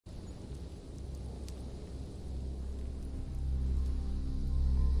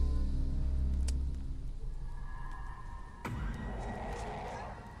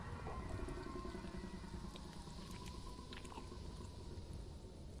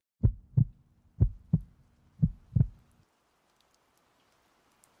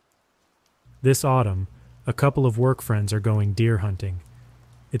This autumn, a couple of work friends are going deer hunting.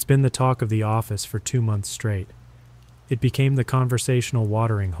 It's been the talk of the office for 2 months straight. It became the conversational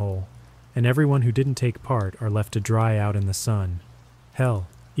watering hole, and everyone who didn't take part are left to dry out in the sun. Hell,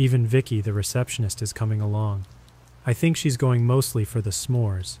 even Vicky, the receptionist, is coming along. I think she's going mostly for the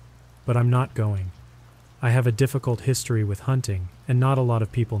s'mores, but I'm not going. I have a difficult history with hunting, and not a lot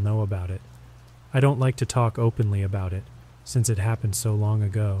of people know about it. I don't like to talk openly about it, since it happened so long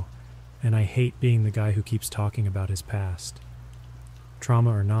ago, and I hate being the guy who keeps talking about his past.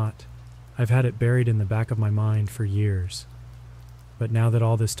 Trauma or not, I've had it buried in the back of my mind for years. But now that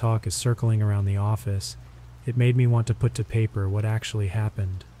all this talk is circling around the office, it made me want to put to paper what actually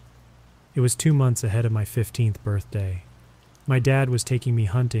happened. It was 2 months ahead of my 15th birthday. My dad was taking me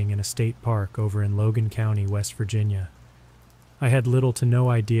hunting in a state park over in Logan County, West Virginia. I had little to no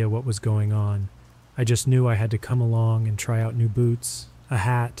idea what was going on. I just knew I had to come along and try out new boots, a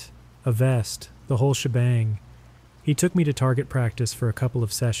hat, a vest, the whole shebang. He took me to target practice for a couple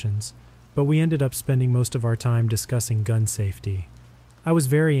of sessions, but we ended up spending most of our time discussing gun safety. I was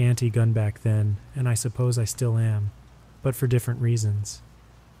very anti-gun back then, and I suppose I still am, but for different reasons.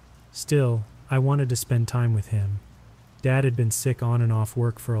 Still, I wanted to spend time with him. Dad had been sick on and off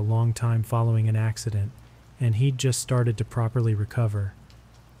work for a long time following an accident, and he'd just started to properly recover.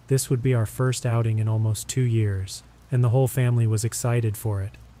 This would be our first outing in almost 2 years, and the whole family was excited for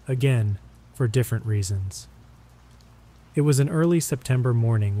it, again, for different reasons. It was an early September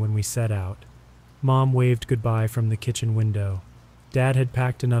morning when we set out. Mom waved goodbye from the kitchen window. Dad had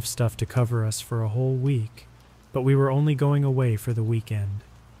packed enough stuff to cover us for a whole week, but we were only going away for the weekend.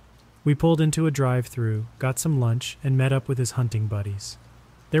 We pulled into a drive-thru, got some lunch, and met up with his hunting buddies.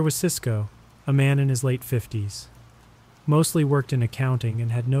 There was Cisco, a man in his late 50s. Mostly worked in accounting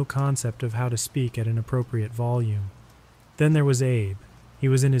and had no concept of how to speak at an appropriate volume. Then there was Abe. He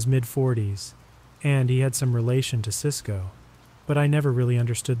was in his mid-40s, and he had some relation to Cisco, but I never really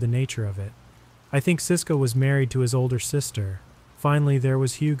understood the nature of it. I think Cisco was married to his older sister. Finally, there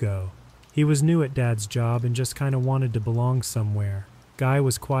was Hugo. He was new at Dad's job and just kind of wanted to belong somewhere. Guy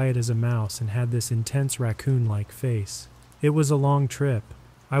was quiet as a mouse and had this intense raccoon-like face. It was a long trip.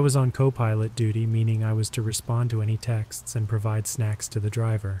 I was on co-pilot duty, meaning I was to respond to any texts and provide snacks to the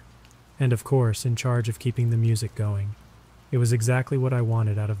driver. And of course, in charge of keeping the music going. It was exactly what I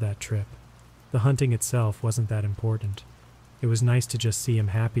wanted out of that trip. The hunting itself wasn't that important. It was nice to just see him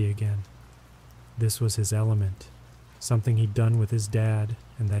happy again. This was his element, something he'd done with his dad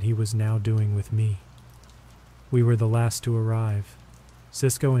and that he was now doing with me. We were the last to arrive.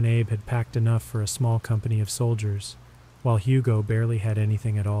 Cisco and Abe had packed enough for a small company of soldiers, while Hugo barely had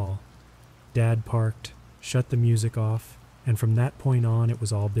anything at all. Dad parked, shut the music off, and from that point on it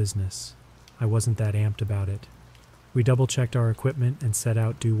was all business. I wasn't that amped about it. We double-checked our equipment and set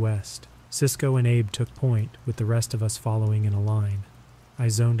out due west. Cisco and Abe took point, with the rest of us following in a line. I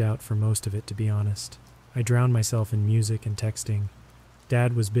zoned out for most of it, to be honest. I drowned myself in music and texting.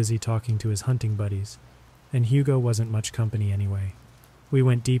 Dad was busy talking to his hunting buddies, and Hugo wasn't much company anyway. We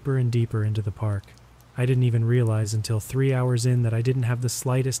went deeper and deeper into the park. I didn't even realize until 3 hours in that I didn't have the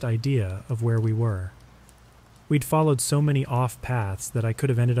slightest idea of where we were. We'd followed so many off paths that I could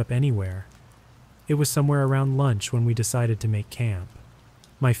have ended up anywhere. It was somewhere around lunch when we decided to make camp.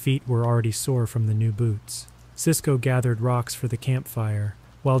 My feet were already sore from the new boots. Cisco gathered rocks for the campfire,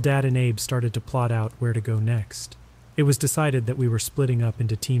 while Dad and Abe started to plot out where to go next. It was decided that we were splitting up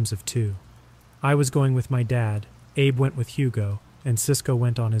into teams of 2. I was going with my dad, Abe went with Hugo, and Cisco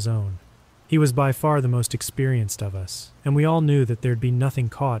went on his own. He was by far the most experienced of us, and we all knew that there'd be nothing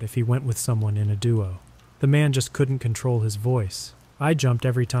caught if he went with someone in a duo. The man just couldn't control his voice. I jumped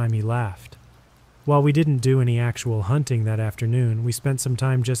every time he laughed. While we didn't do any actual hunting that afternoon, we spent some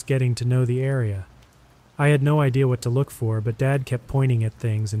time just getting to know the area. I had no idea what to look for, but Dad kept pointing at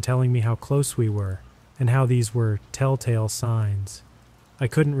things and telling me how close we were, and how these were telltale signs. I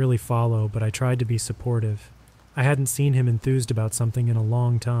couldn't really follow, but I tried to be supportive. I hadn't seen him enthused about something in a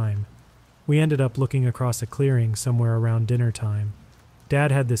long time. We ended up looking across a clearing somewhere around dinner time.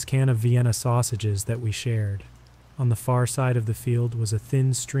 Dad had this can of Vienna sausages that we shared. On the far side of the field was a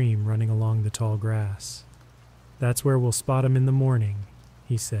thin stream running along the tall grass. "That's where we'll spot 'em in the morning,"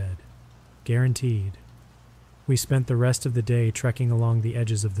 he said. "Guaranteed." We spent the rest of the day trekking along the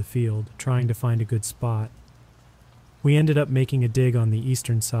edges of the field, trying to find a good spot. We ended up making a dig on the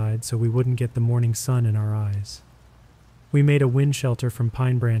eastern side so we wouldn't get the morning sun in our eyes. We made a wind shelter from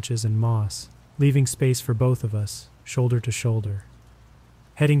pine branches and moss, leaving space for both of us, shoulder to shoulder.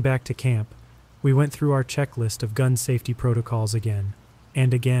 Heading back to camp, we went through our checklist of gun safety protocols again,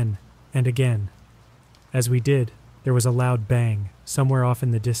 and again, as we did, there was a loud bang, somewhere off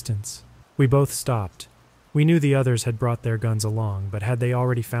in the distance. We both stopped. We knew the others had brought their guns along, but had they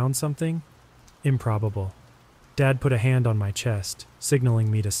already found something? Improbable. Dad put a hand on my chest, signaling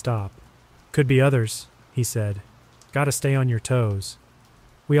me to stop. Could be others, he said. Gotta stay on your toes.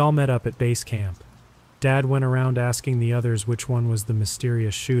 We all met up at base camp. Dad went around asking the others which one was the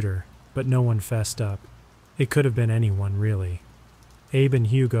mysterious shooter, but no one fessed up. It could have been anyone, really. Abe and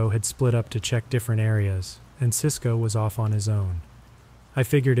Hugo had split up to check different areas, and Cisco was off on his own. I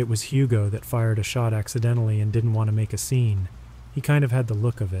figured it was Hugo that fired a shot accidentally and didn't want to make a scene. He kind of had the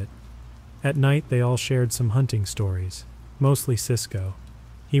look of it. At night, they all shared some hunting stories, mostly Cisco.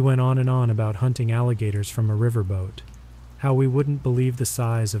 He went on and on about hunting alligators from a riverboat, how we wouldn't believe the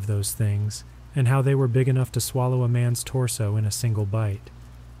size of those things, and how they were big enough to swallow a man's torso in a single bite.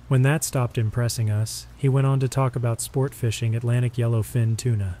 When that stopped impressing us, he went on to talk about sport fishing Atlantic yellowfin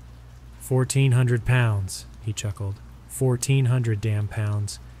tuna. 1,400 pounds, he chuckled. 1,400 damn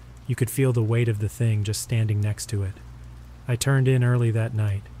pounds. You could feel the weight of the thing just standing next to it. I turned in early that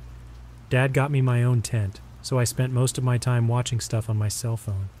night. Dad got me my own tent, so I spent most of my time watching stuff on my cell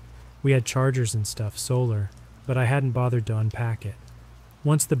phone. We had chargers and stuff, solar, but I hadn't bothered to unpack it.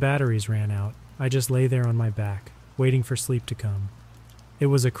 Once the batteries ran out, I just lay there on my back, waiting for sleep to come. It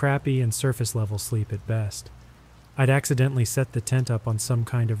was a crappy and surface-level sleep at best. I'd accidentally set the tent up on some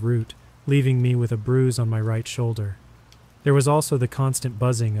kind of root, leaving me with a bruise on my right shoulder. There was also the constant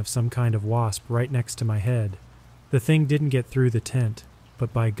buzzing of some kind of wasp right next to my head. The thing didn't get through the tent,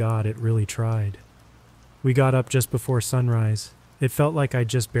 but by God, it really tried. We got up just before sunrise. It felt like I'd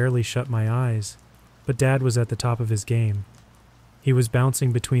just barely shut my eyes, but Dad was at the top of his game. He was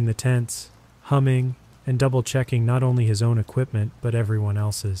bouncing between the tents, humming, and double-checking not only his own equipment, but everyone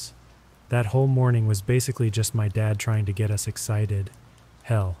else's. That whole morning was basically just my dad trying to get us excited.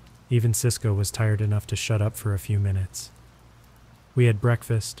 Hell, even Cisco was tired enough to shut up for a few minutes. We had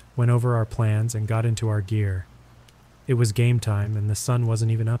breakfast, went over our plans, and got into our gear. It was game time, and the sun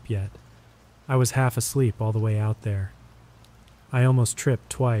wasn't even up yet. I was half asleep all the way out there. I almost tripped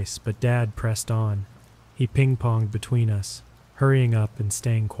twice, but Dad pressed on. He ping-ponged between us, hurrying up and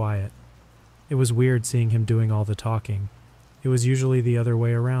staying quiet. It was weird seeing him doing all the talking. It was usually the other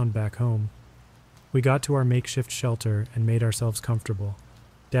way around back home. We got to our makeshift shelter and made ourselves comfortable.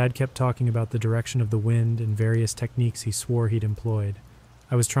 Dad kept talking about the direction of the wind and various techniques he swore he'd employed.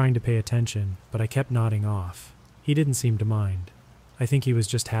 I was trying to pay attention, but I kept nodding off. He didn't seem to mind. I think he was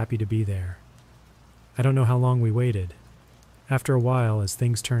just happy to be there. I don't know how long we waited. After a while, as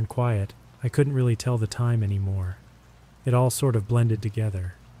things turned quiet, I couldn't really tell the time anymore. It all sort of blended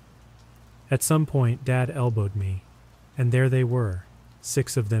together. At some point, Dad elbowed me, and there they were,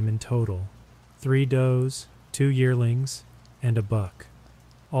 6 of them in total. 3 does, 2 yearlings, and a buck,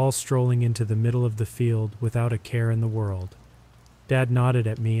 all strolling into the middle of the field without a care in the world. Dad nodded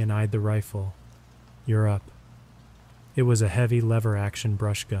at me and eyed the rifle. "You're up." It was a heavy lever-action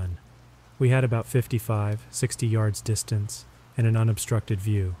brush gun. We had about 55, 60 yards distance, and an unobstructed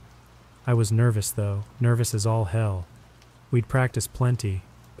view. I was nervous, though, nervous as all hell. We'd practiced plenty,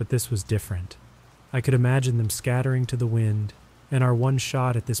 but this was different. I could imagine them scattering to the wind, and our one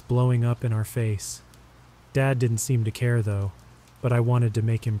shot at this blowing up in our face. Dad didn't seem to care, though, but I wanted to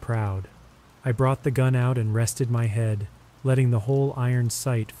make him proud. I brought the gun out and rested my head, letting the whole iron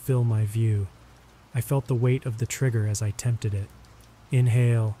sight fill my view. I felt the weight of the trigger as I tempted it.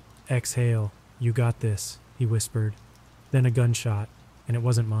 "Inhale, exhale, you got this," he whispered. Then a gunshot, and it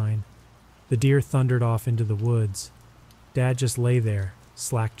wasn't mine. The deer thundered off into the woods. Dad just lay there,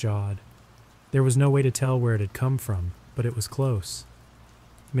 slack-jawed. There was no way to tell where it had come from, but it was close.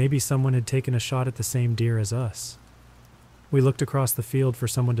 Maybe someone had taken a shot at the same deer as us. We looked across the field for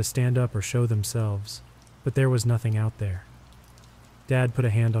someone to stand up or show themselves, but there was nothing out there. Dad put a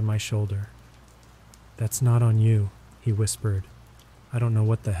hand on my shoulder. "That's not on you," he whispered. I don't know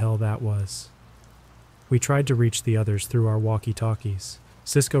what the hell that was. We tried to reach the others through our walkie-talkies.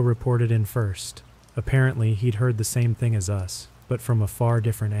 Cisco reported in first. Apparently, he'd heard the same thing as us, but from a far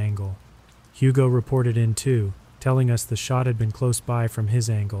different angle. Hugo reported in too, telling us the shot had been close by from his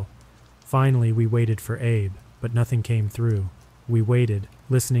angle. Finally, we waited for Abe, but nothing came through. We waited,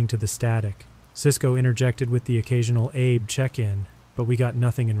 listening to the static. Cisco interjected with the occasional Abe check-in, but we got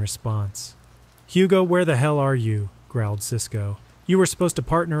nothing in response. "Hugo, where the hell are you?" growled Cisco. "You were supposed to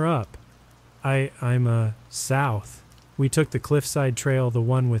partner up." I'm south. We took the cliffside trail, the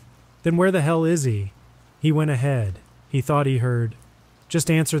one with... Then where the hell is he? He went ahead. He thought he heard...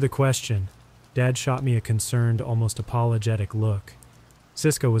 Just answer the question. Dad shot me a concerned, almost apologetic look.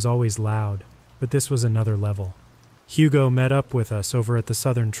 Cisco was always loud, but this was another level. Hugo met up with us over at the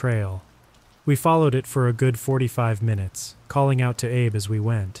southern trail. We followed it for a good 45 minutes, calling out to Abe as we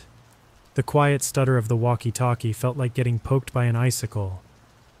went. The quiet stutter of the walkie-talkie felt like getting poked by an icicle.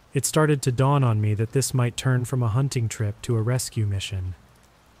 It started to dawn on me that this might turn from a hunting trip to a rescue mission.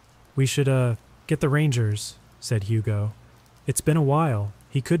 "We should, get the Rangers," said Hugo. "It's been a while.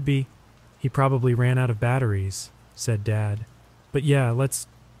 He probably ran out of batteries," said Dad. "But yeah, let's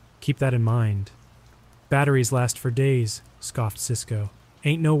keep that in mind." "Batteries last for days," scoffed Cisco.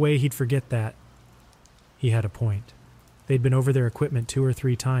 "Ain't no way he'd forget that." He had a point. They'd been over their equipment 2 or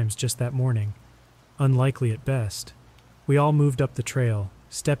 3 times just that morning. Unlikely at best. We all moved up the trail,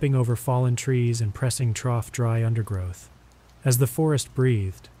 stepping over fallen trees and pressing trough dry undergrowth. As the forest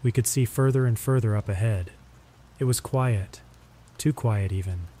breathed, we could see further and further up ahead. It was quiet. Too quiet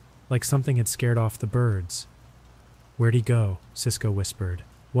even. Like something had scared off the birds. "Where'd he go?" Cisco whispered.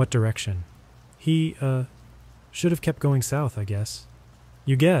 "What direction?" He should have kept going south, I guess."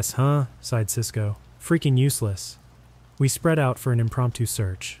 "You guess, huh?" sighed Cisco. "Freaking useless." We spread out for an impromptu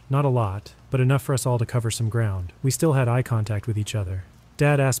search. Not a lot, but enough for us all to cover some ground. We still had eye contact with each other.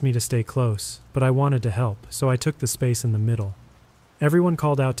 Dad asked me to stay close, but I wanted to help, so I took the space in the middle. Everyone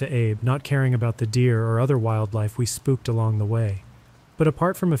called out to Abe, not caring about the deer or other wildlife we spooked along the way. But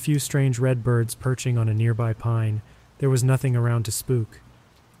apart from a few strange red birds perching on a nearby pine, there was nothing around to spook.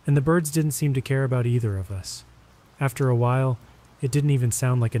 And the birds didn't seem to care about either of us. After a while, it didn't even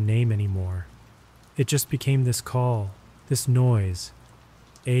sound like a name anymore. It just became this call, this noise.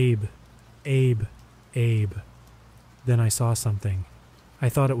 "Abe, Abe, Abe." Then I saw something. I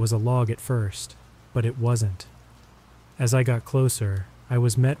thought it was a log at first, but it wasn't. As I got closer, I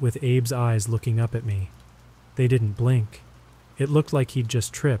was met with Abe's eyes looking up at me. They didn't blink. It looked like he'd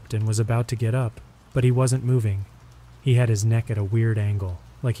just tripped and was about to get up, but he wasn't moving. He had his neck at a weird angle,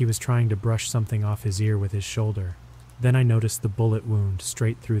 like he was trying to brush something off his ear with his shoulder. Then I noticed the bullet wound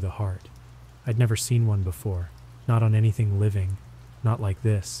straight through the heart. I'd never seen one before, not on anything living, not like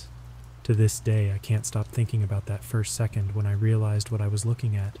this. To this day, I can't stop thinking about that first second when I realized what I was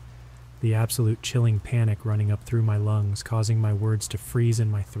looking at. The absolute chilling panic running up through my lungs, causing my words to freeze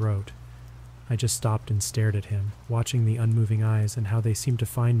in my throat. I just stopped and stared at him, watching the unmoving eyes and how they seemed to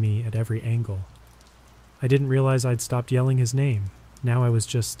find me at every angle. I didn't realize I'd stopped yelling his name. Now I was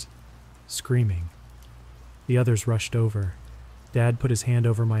just screaming. The others rushed over. Dad put his hand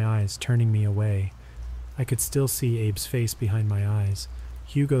over my eyes, turning me away. I could still see Abe's face behind my eyes.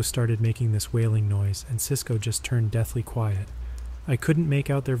 Hugo started making this wailing noise, and Cisco just turned deathly quiet. I couldn't make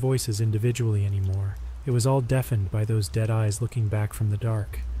out their voices individually anymore. It was all deafened by those dead eyes looking back from the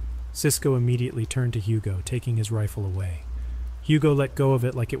dark. Cisco immediately turned to Hugo, taking his rifle away. Hugo let go of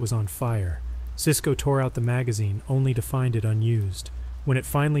it like it was on fire. Cisco tore out the magazine, only to find it unused. When it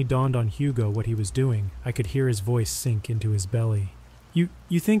finally dawned on Hugo what he was doing, I could hear his voice sink into his belly. You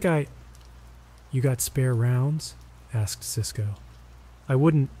think You got spare rounds?" asked Cisco. "I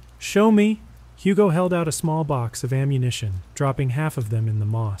wouldn't." "Show me." Hugo held out a small box of ammunition, dropping half of them in the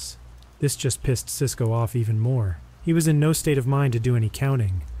moss. This just pissed Cisco off even more. He was in no state of mind to do any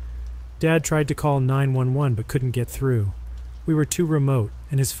counting. Dad tried to call 911 but couldn't get through. We were too remote,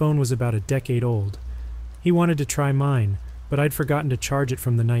 and his phone was about a decade old. He wanted to try mine, but I'd forgotten to charge it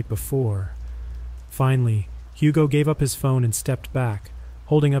from the night before. Finally, Hugo gave up his phone and stepped back,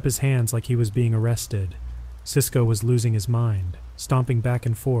 holding up his hands like he was being arrested. Cisco was losing his mind, stomping back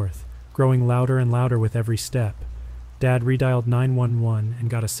and forth, growing louder and louder with every step. Dad redialed 911 and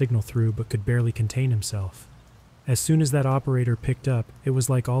got a signal through but could barely contain himself. As soon as that operator picked up, it was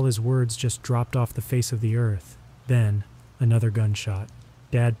like all his words just dropped off the face of the earth. Then, another gunshot.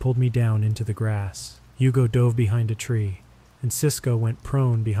 Dad pulled me down into the grass. Hugo dove behind a tree, and Cisco went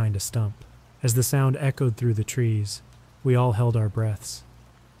prone behind a stump. As the sound echoed through the trees, we all held our breaths.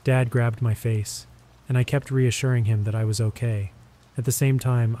 Dad grabbed my face, and I kept reassuring him that I was okay. At the same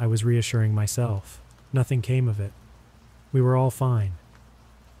time, I was reassuring myself. Nothing came of it. We were all fine.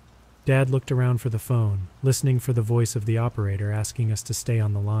 Dad looked around for the phone, listening for the voice of the operator asking us to stay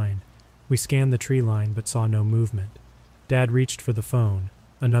on the line. We scanned the tree line but saw no movement. Dad reached for the phone.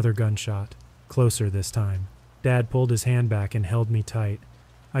 Another gunshot. Closer this time. Dad pulled his hand back and held me tight.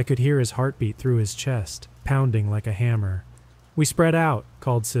 I could hear his heartbeat through his chest, pounding like a hammer. "We spread out,"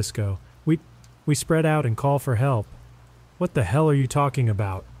 called Cisco. We spread out and call for help." "What the hell are you talking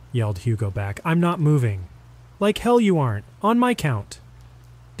about?" yelled Hugo back. "I'm not moving." "Like hell you aren't. On my count."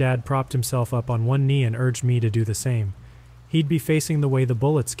 Dad propped himself up on one knee and urged me to do the same. He'd be facing the way the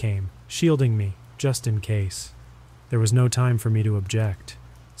bullets came, shielding me, just in case. There was no time for me to object.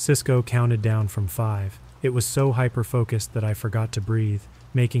 Cisco counted down from 5. It was so hyper-focused that I forgot to breathe,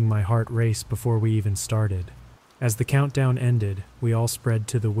 making my heart race before we even started. As the countdown ended, we all spread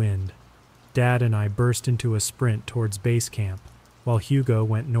to the wind. Dad and I burst into a sprint towards base camp, while Hugo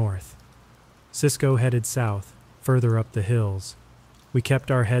went north. Cisco headed south, further up the hills. We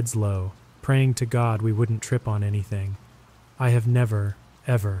kept our heads low, praying to God we wouldn't trip on anything. I have never,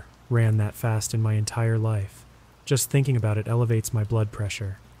 ever ran that fast in my entire life. Just thinking about it elevates my blood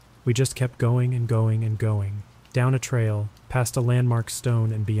pressure. We just kept going and going and going, down a trail, past a landmark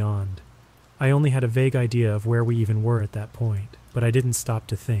stone and beyond. I only had a vague idea of where we even were at that point, but I didn't stop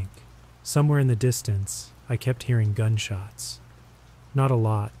to think. Somewhere in the distance, I kept hearing gunshots. Not a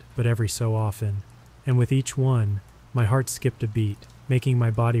lot, but every so often, and with each one, my heart skipped a beat, making my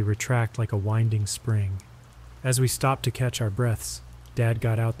body retract like a winding spring. As we stopped to catch our breaths, Dad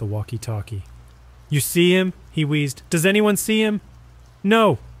got out the walkie-talkie. "You see him?" he wheezed. "Does anyone see him?"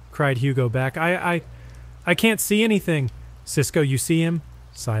 "No," cried Hugo back. I can't see anything." "Cisco, you see him?"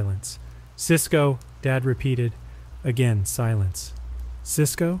 Silence. "Cisco," Dad repeated. Again, silence.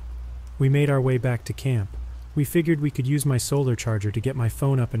 "Cisco?" We made our way back to camp. We figured we could use my solar charger to get my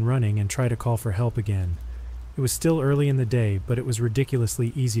phone up and running and try to call for help again. It was still early in the day, but it was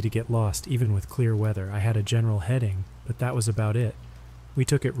ridiculously easy to get lost even with clear weather. I had a general heading, but that was about it. We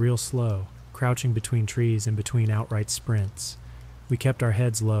took it real slow, crouching between trees and between outright sprints. We kept our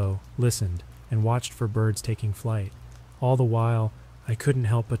heads low, listened, and watched for birds taking flight. All the while, I couldn't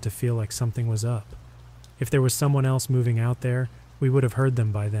help but to feel like something was up. If there was someone else moving out there, we would have heard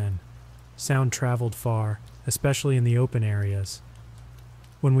them by then. Sound traveled far, especially in the open areas.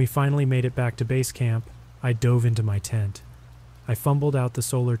 When we finally made it back to base camp, I dove into my tent. I fumbled out the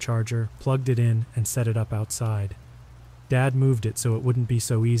solar charger, plugged it in, and set it up outside. Dad moved it so it wouldn't be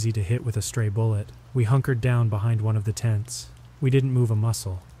so easy to hit with a stray bullet. We hunkered down behind one of the tents. We didn't move a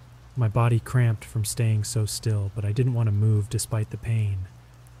muscle. My body cramped from staying so still, but I didn't want to move despite the pain.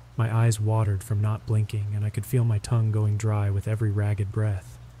 My eyes watered from not blinking, and I could feel my tongue going dry with every ragged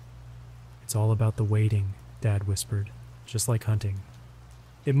breath. "It's all about the waiting," Dad whispered, "just like hunting."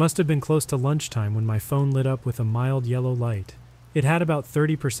 It must have been close to lunchtime when my phone lit up with a mild yellow light. It had about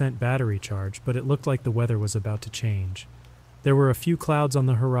 30% battery charge, but it looked like the weather was about to change. There were a few clouds on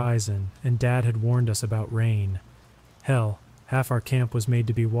the horizon, and Dad had warned us about rain. Hell, half our camp was made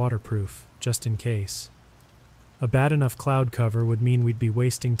to be waterproof, just in case. A bad enough cloud cover would mean we'd be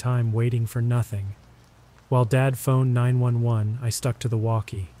wasting time waiting for nothing. While Dad phoned 911, I stuck to the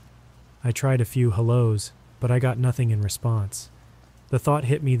walkie. I tried a few hellos, but I got nothing in response. The thought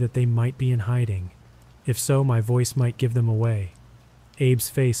hit me that they might be in hiding. If so, my voice might give them away. Abe's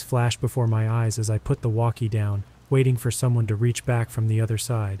face flashed before my eyes as I put the walkie down, waiting for someone to reach back from the other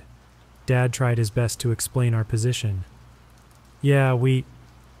side. Dad tried his best to explain our position. "Yeah, we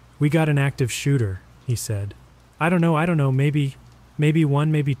got an active shooter," he said. I don't know, maybe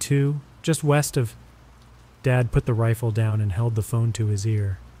one, maybe two, just west of..." Dad put the rifle down and held the phone to his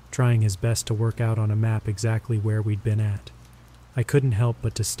ear, trying his best to work out on a map exactly where we'd been at. I couldn't help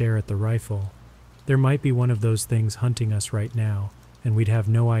but to stare at the rifle. There might be one of those things hunting us right now, and we'd have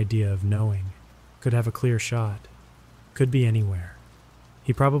no idea of knowing. Could have a clear shot. Could be anywhere.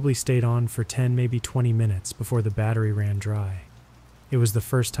 He probably stayed on for 10, maybe 20 minutes before the battery ran dry. It was the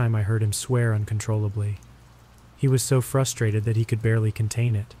first time I heard him swear uncontrollably. He was so frustrated that he could barely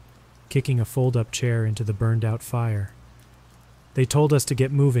contain it, kicking a fold-up chair into the burned-out fire. "They told us to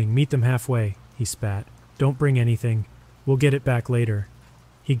get moving, meet them halfway," he spat. "Don't bring anything. We'll get it back later."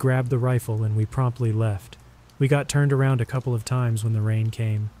 He grabbed the rifle and we promptly left. We got turned around a couple of times when the rain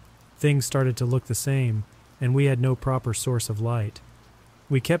came. Things started to look the same, and we had no proper source of light.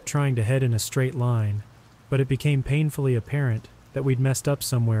 We kept trying to head in a straight line, but it became painfully apparent that we'd messed up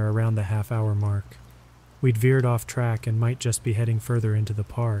somewhere around the half-hour mark. We'd veered off track and might just be heading further into the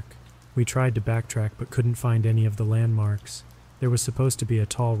park. We tried to backtrack but couldn't find any of the landmarks. There was supposed to be a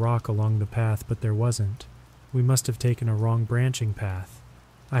tall rock along the path, but there wasn't. We must have taken a wrong branching path.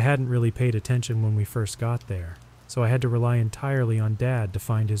 I hadn't really paid attention when we first got there, so I had to rely entirely on Dad to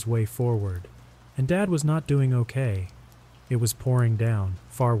find his way forward. And Dad was not doing okay. It was pouring down,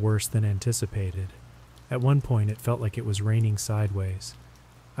 far worse than anticipated. At one point it felt like it was raining sideways.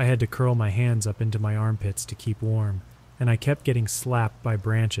 I had to curl my hands up into my armpits to keep warm, and I kept getting slapped by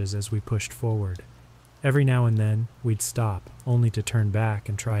branches as we pushed forward. Every now and then, we'd stop, only to turn back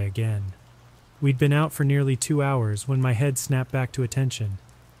and try again. We'd been out for nearly 2 hours when my head snapped back to attention.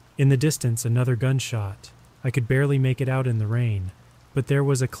 In the distance, another gunshot. I could barely make it out in the rain, but there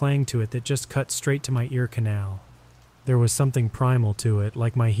was a clang to it that just cut straight to my ear canal. There was something primal to it,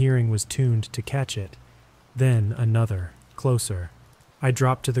 like my hearing was tuned to catch it. Then another, closer. I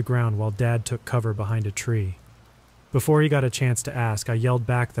dropped to the ground while Dad took cover behind a tree. Before he got a chance to ask, I yelled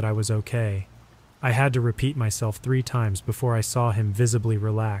back that I was okay. I had to repeat myself 3 times before I saw him visibly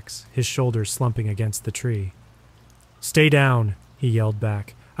relax, his shoulders slumping against the tree. "Stay down," he yelled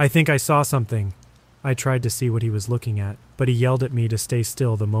back. I think I saw something. I tried to see what he was looking at, but he yelled at me to stay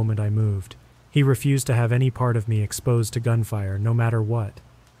still the moment I moved. He refused to have any part of me exposed to gunfire, no matter what.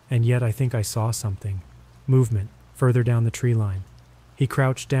 And yet I think I saw something. Movement, further down the tree line. He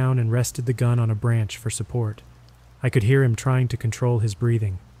crouched down and rested the gun on a branch for support. I could hear him trying to control his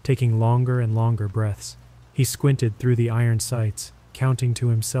breathing, taking longer and longer breaths. He squinted through the iron sights, counting to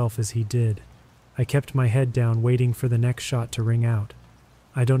himself as he did. I kept my head down, waiting for the next shot to ring out.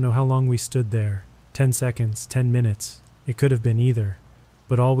 I don't know how long we stood there. 10 seconds, 10 minutes. It could have been either.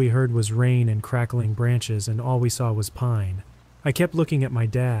 But all we heard was rain and crackling branches, and all we saw was pine. I kept looking at my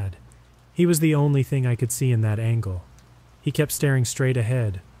dad. He was the only thing I could see in that angle. He kept staring straight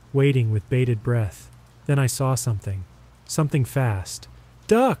ahead, waiting with bated breath. Then I saw something. Something fast.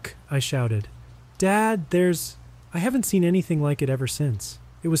 "Duck!" I shouted. "Dad, I haven't seen anything like it ever since."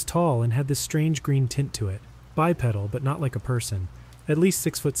 It was tall and had this strange green tint to it. Bipedal, but not like a person. At least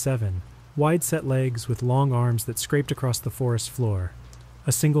 6'7", wide-set legs with long arms that scraped across the forest floor.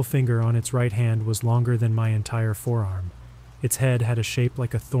 A single finger on its right hand was longer than my entire forearm. Its head had a shape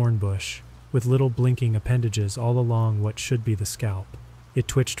like a thorn bush, with little blinking appendages all along what should be the scalp. It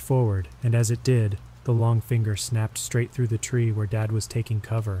twitched forward, and as it did, the long finger snapped straight through the tree where Dad was taking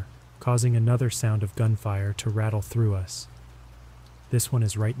cover, causing another sound of gunfire to rattle through us. This one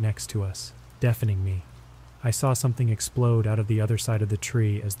is right next to us, deafening me. I saw something explode out of the other side of the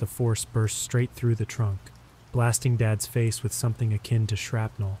tree as the force burst straight through the trunk, blasting Dad's face with something akin to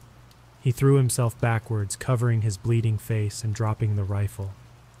shrapnel. He threw himself backwards, covering his bleeding face and dropping the rifle.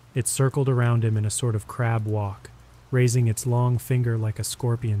 It circled around him in a sort of crab walk, raising its long finger like a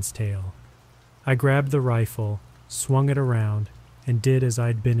scorpion's tail. I grabbed the rifle, swung it around, and did as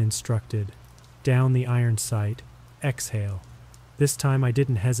I'd been instructed. Down the iron sight, exhale. This time I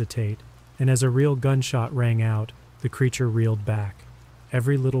didn't hesitate, and as a real gunshot rang out, the creature reeled back,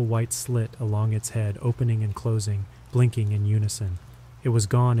 every little white slit along its head opening and closing, blinking in unison. It was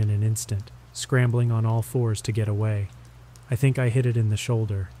gone in an instant, scrambling on all fours to get away. I think I hit it in the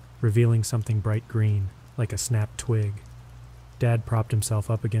shoulder, revealing something bright green, like a snapped twig. Dad propped himself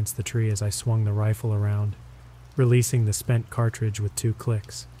up against the tree as I swung the rifle around, releasing the spent cartridge with 2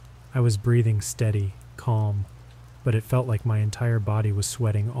 clicks. I was breathing steady, calm, but it felt like my entire body was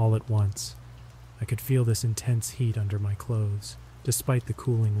sweating all at once. I could feel this intense heat under my clothes, despite the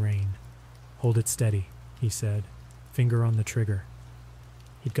cooling rain. "Hold it steady," he said, finger on the trigger.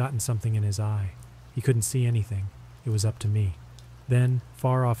 He'd gotten something in his eye. He couldn't see anything. It was up to me. Then,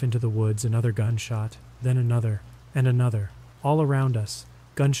 far off into the woods, another gunshot, then another, and another, all around us,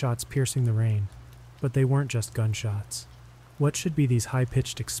 gunshots piercing the rain. But they weren't just gunshots. What should be these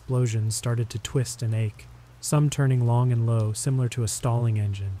high-pitched explosions started to twist and ache, some turning long and low, similar to a stalling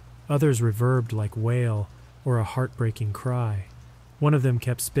engine. Others reverbed like wail or a heartbreaking cry. One of them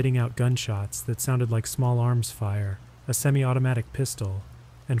kept spitting out gunshots that sounded like small arms fire, a semi-automatic pistol,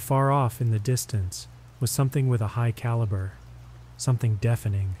 and far off in the distance was something with a high caliber, something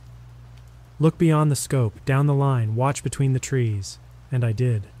deafening. "Look beyond the scope, down the line, watch between the trees." And I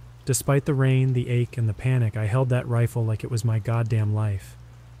did. Despite the rain, the ache, and the panic, I held that rifle like it was my goddamn life.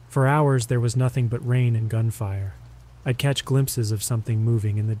 For hours there was nothing but rain and gunfire. I'd catch glimpses of something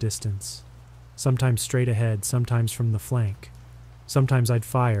moving in the distance. Sometimes straight ahead, sometimes from the flank. Sometimes I'd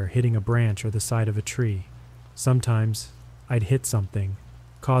fire, hitting a branch or the side of a tree. Sometimes I'd hit something,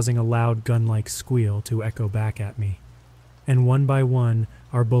 causing a loud gun-like squeal to echo back at me. And one by one,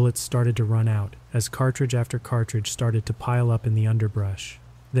 our bullets started to run out, as cartridge after cartridge started to pile up in the underbrush.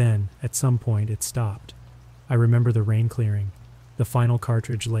 Then, at some point, it stopped. I remember the rain clearing. The final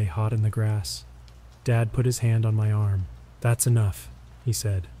cartridge lay hot in the grass. Dad put his hand on my arm. "That's enough," he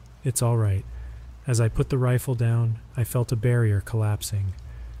said. "It's all right." As I put the rifle down, I felt a barrier collapsing.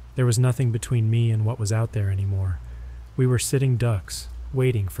 There was nothing between me and what was out there anymore. We were sitting ducks,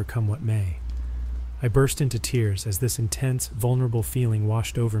 waiting for come what may. I burst into tears as this intense, vulnerable feeling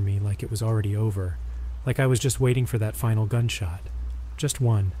washed over me like it was already over, like I was just waiting for that final gunshot. Just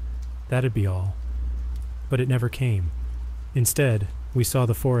one. That'd be all. But it never came. Instead, we saw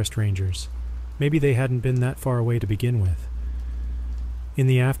the forest rangers. Maybe they hadn't been that far away to begin with. In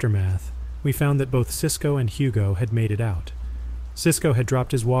the aftermath, we found that both Cisco and Hugo had made it out. Cisco had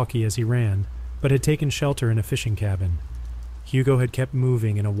dropped his walkie as he ran, but had taken shelter in a fishing cabin. Hugo had kept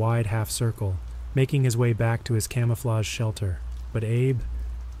moving in a wide half-circle, making his way back to his camouflage shelter. But Abe?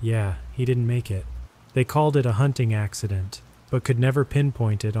 Yeah, he didn't make it. They called it a hunting accident, but could never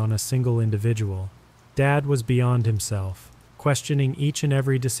pinpoint it on a single individual. Dad was beyond himself, questioning each and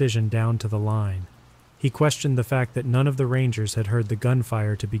every decision down to the line. He questioned the fact that none of the Rangers had heard the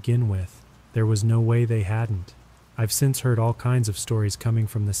gunfire to begin with. There was no way they hadn't. I've since heard all kinds of stories coming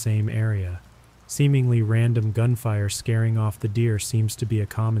from the same area. Seemingly random gunfire scaring off the deer seems to be a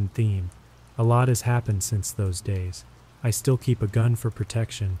common theme. A lot has happened since those days. I still keep a gun for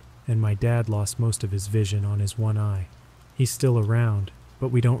protection, and my dad lost most of his vision on his one eye. He's still around, but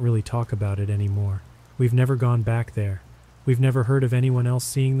we don't really talk about it anymore. We've never gone back there. We've never heard of anyone else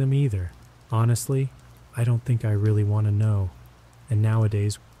seeing them either. Honestly, I don't think I really want to know. And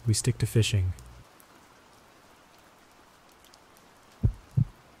nowadays, we stick to fishing.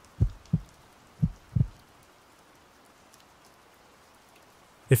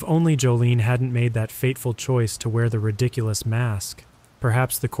 If only Jolene hadn't made that fateful choice to wear the ridiculous mask,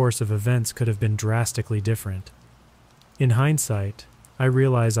 perhaps the course of events could have been drastically different. In hindsight, I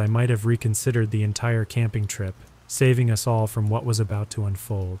realize I might have reconsidered the entire camping trip, saving us all from what was about to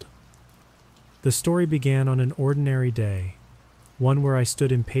unfold. The story began on an ordinary day, one where I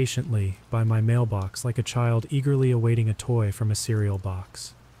stood impatiently by my mailbox like a child eagerly awaiting a toy from a cereal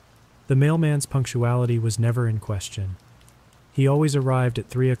box. The mailman's punctuality was never in question. He always arrived at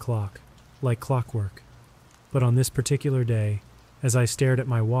 3 o'clock, like clockwork. But on this particular day, as I stared at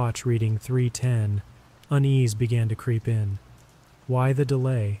my watch reading 3:10, unease began to creep in. Why the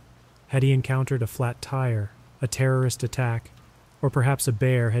delay? Had he encountered a flat tire, a terrorist attack, or perhaps a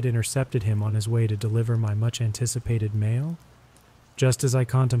bear had intercepted him on his way to deliver my much-anticipated mail? Just as I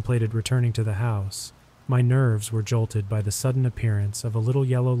contemplated returning to the house, my nerves were jolted by the sudden appearance of a little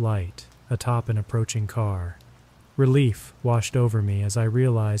yellow light atop an approaching car. Relief washed over me as I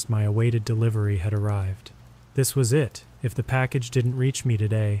realized my awaited delivery had arrived. This was it. If the package didn't reach me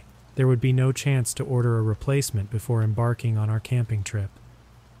today, there would be no chance to order a replacement before embarking on our camping trip.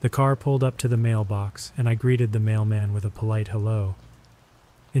 The car pulled up to the mailbox, and I greeted the mailman with a polite hello.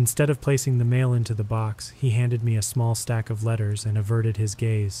 Instead of placing the mail into the box, he handed me a small stack of letters and averted his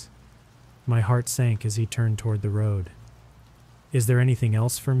gaze. My heart sank as he turned toward the road. "Is there anything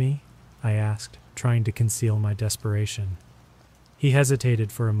else for me?" I asked, trying to conceal my desperation. He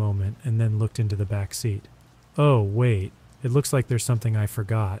hesitated for a moment and then looked into the back seat. "Oh, wait, it looks like there's something I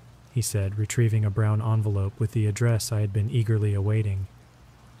forgot," he said, retrieving a brown envelope with the address I had been eagerly awaiting.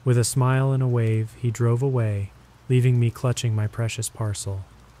 With a smile and a wave, he drove away, leaving me clutching my precious parcel.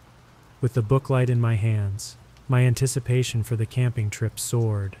 With the booklight in my hands, my anticipation for the camping trip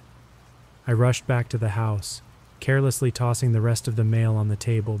soared. I rushed back to the house, carelessly tossing the rest of the mail on the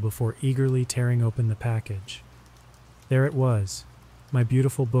table before eagerly tearing open the package. There it was, my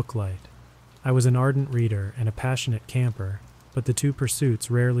beautiful booklight. I was an ardent reader and a passionate camper, but the two pursuits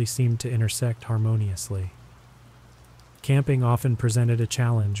rarely seemed to intersect harmoniously. Camping often presented a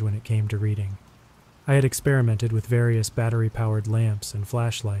challenge when it came to reading. I had experimented with various battery-powered lamps and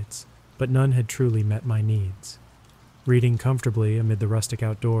flashlights, but none had truly met my needs. Reading comfortably amid the rustic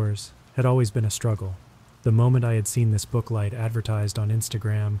outdoors had always been a struggle. The moment I had seen this booklight advertised on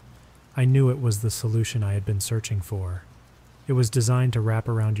Instagram, I knew it was the solution I had been searching for. It was designed to wrap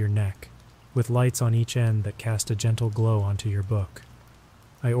around your neck, with lights on each end that cast a gentle glow onto your book.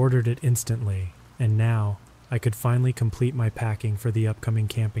 I ordered it instantly, and now I could finally complete my packing for the upcoming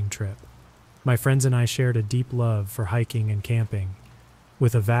camping trip. My friends and I shared a deep love for hiking and camping.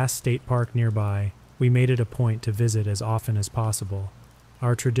 With a vast state park nearby, we made it a point to visit as often as possible.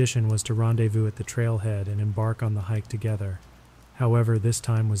 Our tradition was to rendezvous at the trailhead and embark on the hike together. However, this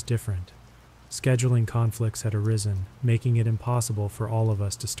time was different. Scheduling conflicts had arisen, making it impossible for all of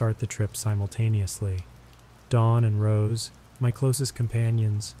us to start the trip simultaneously. Dawn and Rose, my closest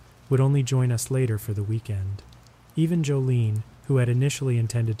companions, would only join us later for the weekend. Even Jolene, who had initially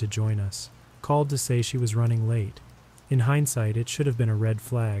intended to join us, called to say she was running late. In hindsight, it should have been a red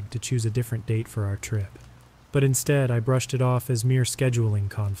flag to choose a different date for our trip. But instead, I brushed it off as mere scheduling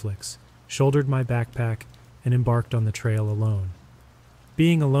conflicts, shouldered my backpack, and embarked on the trail alone.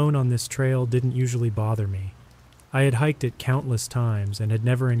 Being alone on this trail didn't usually bother me. I had hiked it countless times and had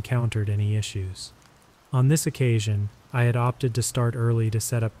never encountered any issues. On this occasion, I had opted to start early to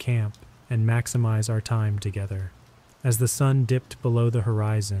set up camp and maximize our time together. As the sun dipped below the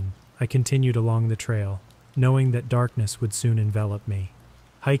horizon, I continued along the trail, knowing that darkness would soon envelop me.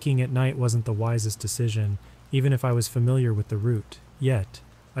 Hiking at night wasn't the wisest decision, even if I was familiar with the route. Yet,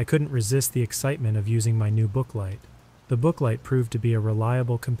 I couldn't resist the excitement of using my new booklight. The booklight proved to be a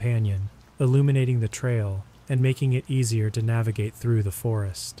reliable companion, illuminating the trail and making it easier to navigate through the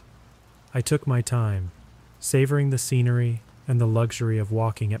forest. I took my time, savoring the scenery and the luxury of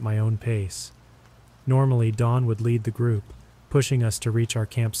walking at my own pace. Normally, Dawn would lead the group, pushing us to reach our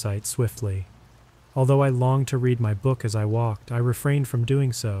campsite swiftly. Although I longed to read my book as I walked, I refrained from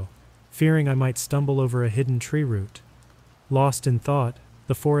doing so, fearing I might stumble over a hidden tree root. Lost in thought,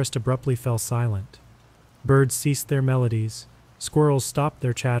 the forest abruptly fell silent. Birds ceased their melodies, squirrels stopped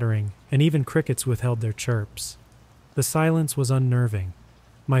their chattering, and even crickets withheld their chirps. The silence was unnerving,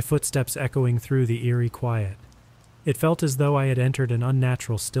 my footsteps echoing through the eerie quiet. It felt as though I had entered an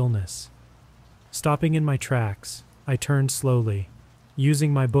unnatural stillness. Stopping in my tracks, I turned slowly,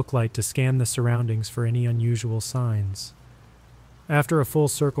 using my booklight to scan the surroundings for any unusual signs. After a full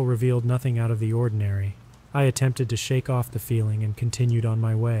circle revealed nothing out of the ordinary, I attempted to shake off the feeling and continued on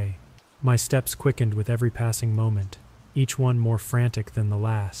my way. My steps quickened with every passing moment, each one more frantic than the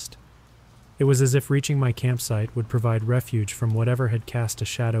last. It was as if reaching my campsite would provide refuge from whatever had cast a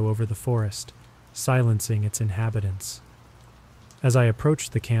shadow over the forest, silencing its inhabitants. As I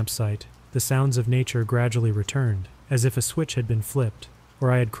approached the campsite, the sounds of nature gradually returned, as if a switch had been flipped,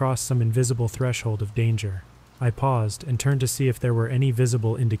 or I had crossed some invisible threshold of danger. I paused and turned to see if there were any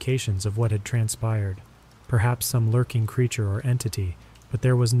visible indications of what had transpired, perhaps some lurking creature or entity, but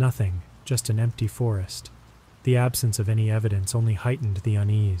there was nothing, just an empty forest. The absence of any evidence only heightened the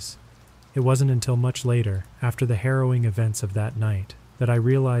unease. It wasn't until much later, after the harrowing events of that night, that I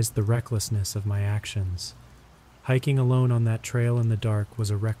realized the recklessness of my actions. Hiking alone on that trail in the dark was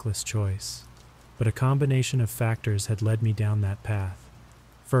a reckless choice, but a combination of factors had led me down that path.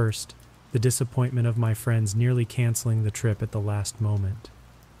 First, the disappointment of my friends nearly canceling the trip at the last moment.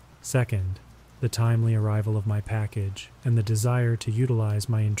 Second, the timely arrival of my package and the desire to utilize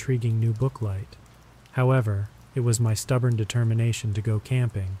my intriguing new booklight. However, it was my stubborn determination to go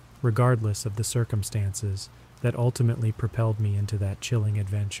camping, regardless of the circumstances, that ultimately propelled me into that chilling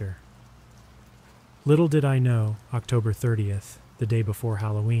adventure. Little did I know, October 30th, the day before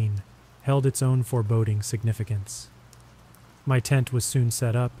Halloween, held its own foreboding significance. My tent was soon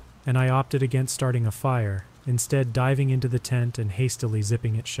set up, and I opted against starting a fire, instead diving into the tent and hastily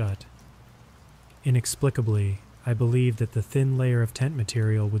zipping it shut. Inexplicably, I believed that the thin layer of tent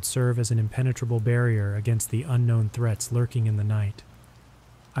material would serve as an impenetrable barrier against the unknown threats lurking in the night.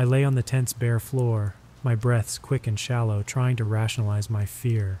 I lay on the tent's bare floor, my breaths quick and shallow, trying to rationalize my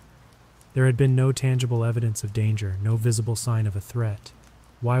fear. There had been no tangible evidence of danger, no visible sign of a threat.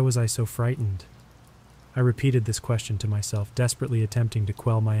 Why was I so frightened? I repeated this question to myself, desperately attempting to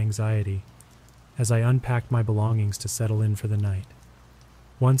quell my anxiety, as I unpacked my belongings to settle in for the night.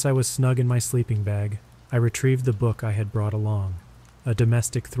 Once I was snug in my sleeping bag, I retrieved the book I had brought along, a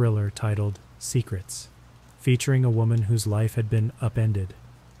domestic thriller titled Secrets, featuring a woman whose life had been upended.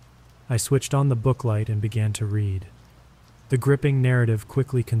 I switched on the booklight and began to read. The gripping narrative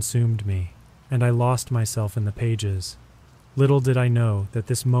quickly consumed me, and I lost myself in the pages. Little did I know that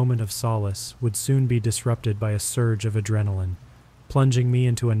this moment of solace would soon be disrupted by a surge of adrenaline, plunging me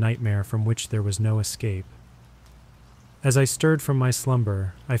into a nightmare from which there was no escape. As I stirred from my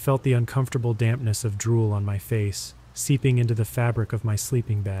slumber, I felt the uncomfortable dampness of drool on my face, seeping into the fabric of my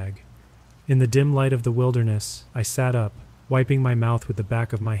sleeping bag. In the dim light of the wilderness, I sat up, wiping my mouth with the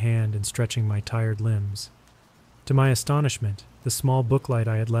back of my hand and stretching my tired limbs. To my astonishment, the small booklight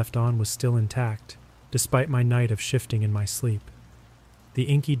I had left on was still intact, despite my night of shifting in my sleep. The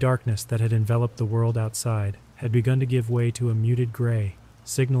inky darkness that had enveloped the world outside had begun to give way to a muted gray,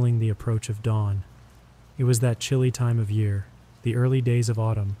 signaling the approach of dawn. It was that chilly time of year, the early days of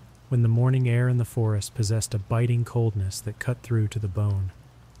autumn, when the morning air in the forest possessed a biting coldness that cut through to the bone.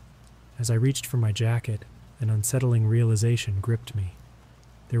 As I reached for my jacket, an unsettling realization gripped me.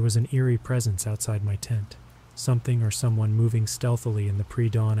 There was an eerie presence outside my tent, something or someone moving stealthily in the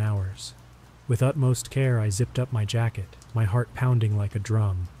pre-dawn hours. With utmost care, I zipped up my jacket, my heart pounding like a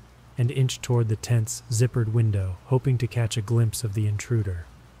drum, and inched toward the tent's zippered window, hoping to catch a glimpse of the intruder.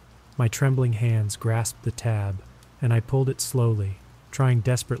 My trembling hands grasped the tab, and I pulled it slowly, trying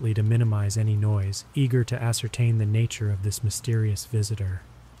desperately to minimize any noise, eager to ascertain the nature of this mysterious visitor.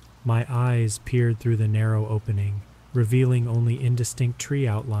 My eyes peered through the narrow opening, revealing only indistinct tree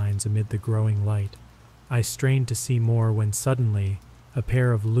outlines amid the growing light. I strained to see more when suddenly a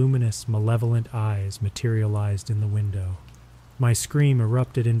pair of luminous, malevolent eyes materialized in the window. My scream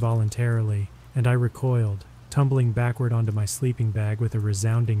erupted involuntarily, and I recoiled, tumbling backward onto my sleeping bag with a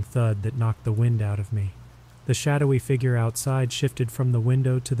resounding thud that knocked the wind out of me. The shadowy figure outside shifted from the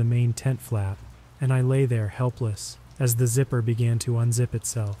window to the main tent flap, and I lay there helpless as the zipper began to unzip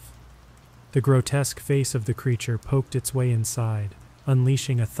itself. The grotesque face of the creature poked its way inside,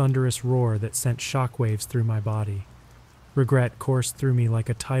 unleashing a thunderous roar that sent shockwaves through my body. Regret coursed through me like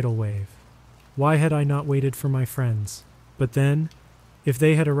a tidal wave. Why had I not waited for my friends? But then, if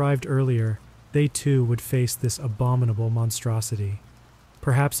they had arrived earlier, they too would face this abominable monstrosity.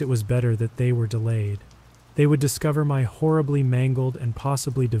 Perhaps it was better that they were delayed. They would discover my horribly mangled and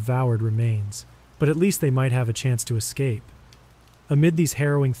possibly devoured remains, but at least they might have a chance to escape. Amid these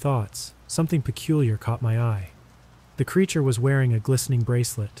harrowing thoughts, something peculiar caught my eye. The creature was wearing a glistening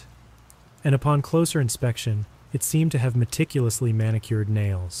bracelet, and upon closer inspection, it seemed to have meticulously manicured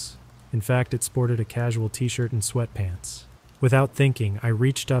nails. In fact, it sported a casual t-shirt and sweatpants. Without thinking, I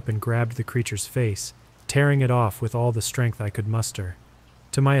reached up and grabbed the creature's face, tearing it off with all the strength I could muster.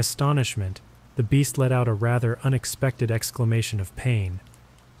 To my astonishment, the beast let out a rather unexpected exclamation of pain.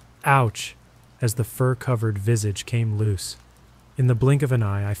 Ouch! As the fur-covered visage came loose. In the blink of an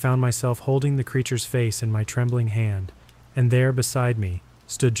eye, I found myself holding the creature's face in my trembling hand, and there beside me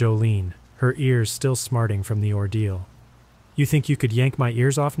stood Jolene, her ears still smarting from the ordeal. "You think you could yank my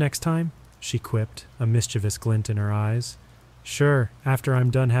ears off next time?" she quipped, a mischievous glint in her eyes. "Sure, after I'm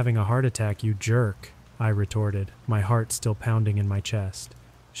done having a heart attack, you jerk," I retorted, my heart still pounding in my chest.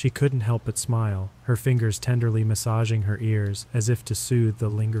 She couldn't help but smile, her fingers tenderly massaging her ears as if to soothe the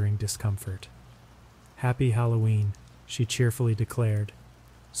lingering discomfort. "Happy Halloween," she cheerfully declared.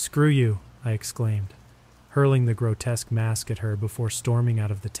 "Screw you," I exclaimed, hurling the grotesque mask at her before storming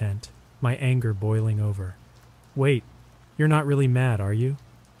out of the tent, my anger boiling over. "Wait, you're not really mad, are you?"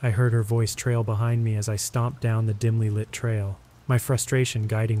 I heard her voice trail behind me as I stomped down the dimly lit trail, my frustration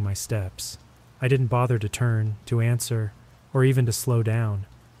guiding my steps. I didn't bother to turn, to answer, or even to slow down.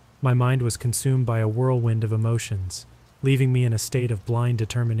 My mind was consumed by a whirlwind of emotions, leaving me in a state of blind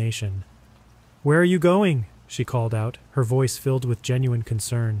determination. "Where are you going?" she called out, her voice filled with genuine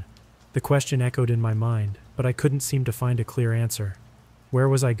concern. The question echoed in my mind, but I couldn't seem to find a clear answer. Where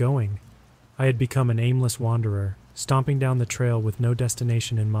was I going? I had become an aimless wanderer, stomping down the trail with no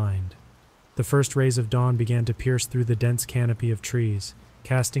destination in mind. The first rays of dawn began to pierce through the dense canopy of trees,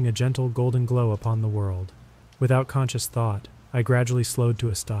 casting a gentle golden glow upon the world. Without conscious thought, I gradually slowed to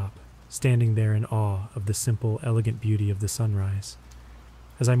a stop, standing there in awe of the simple, elegant beauty of the sunrise.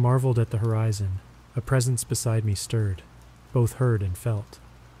 As I marveled at the horizon, a presence beside me stirred, both heard and felt.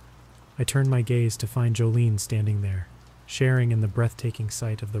 I turned my gaze to find Jolene standing there, sharing in the breathtaking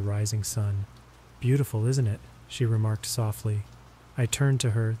sight of the rising sun. "Beautiful, isn't it?" she remarked softly. I turned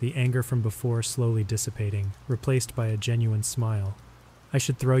to her, the anger from before slowly dissipating, replaced by a genuine smile. "I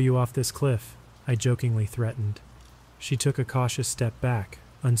should throw you off this cliff," I jokingly threatened. She took a cautious step back,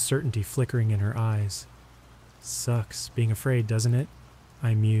 uncertainty flickering in her eyes. "Sucks being afraid, doesn't it?"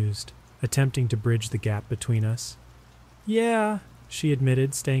 I mused, attempting to bridge the gap between us. "Yeah," she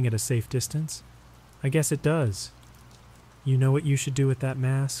admitted, staying at a safe distance. "I guess it does." "You know what you should do with that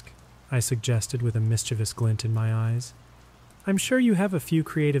mask?" I suggested with a mischievous glint in my eyes. "I'm sure you have a few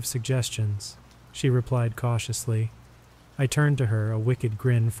creative suggestions," she replied cautiously. I turned to her, a wicked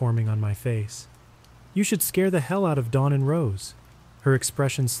grin forming on my face. "You should scare the hell out of Dawn and Rose." Her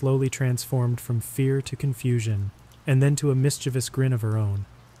expression slowly transformed from fear to confusion, and then to a mischievous grin of her own.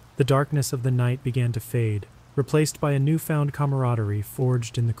 The darkness of the night began to fade, replaced by a newfound camaraderie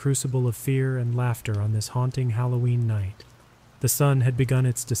forged in the crucible of fear and laughter on this haunting Halloween night. The sun had begun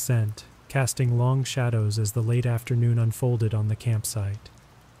its descent, casting long shadows as the late afternoon unfolded on the campsite.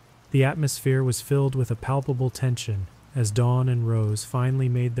 The atmosphere was filled with a palpable tension as Dawn and Rose finally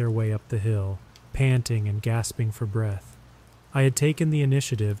made their way up the hill, panting and gasping for breath. I had taken the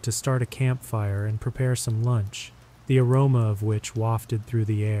initiative to start a campfire and prepare some lunch, the aroma of which wafted through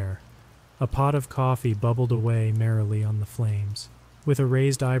the air. A pot of coffee bubbled away merrily on the flames. With a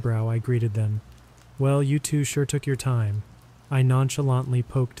raised eyebrow, I greeted them. "Well, you two sure took your time." I nonchalantly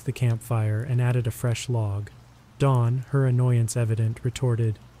poked the campfire and added a fresh log. Dawn, her annoyance evident,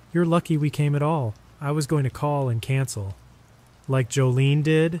 retorted, "You're lucky we came at all. I was going to call and cancel." "Like Jolene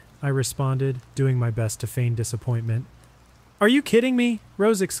did?" I responded, doing my best to feign disappointment. "Are you kidding me?"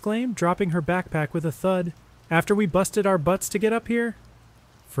 Rose exclaimed, dropping her backpack with a thud. "After we busted our butts to get up here?"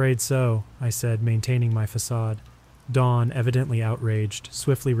 "Afraid so," I said, maintaining my facade. Dawn, evidently outraged,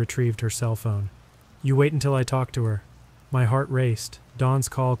 swiftly retrieved her cell phone. "You wait until I talk to her." My heart raced. Dawn's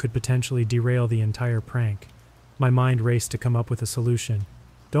call could potentially derail the entire prank. My mind raced to come up with a solution.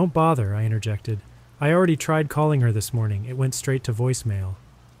 "Don't bother," I interjected. "I already tried calling her this morning. It went straight to voicemail."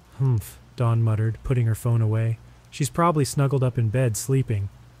 "Humph," Dawn muttered, putting her phone away. "She's probably snuggled up in bed, sleeping."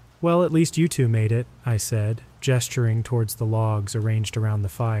 "Well, at least you two made it," I said, gesturing towards the logs arranged around the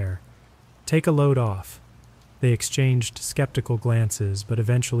fire. "Take a load off." They exchanged skeptical glances, but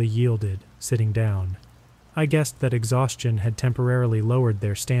eventually yielded, sitting down. I guessed that exhaustion had temporarily lowered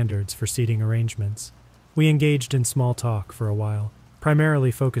their standards for seating arrangements. We engaged in small talk for a while,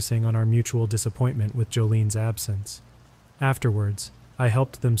 primarily focusing on our mutual disappointment with Jolene's absence. Afterwards, I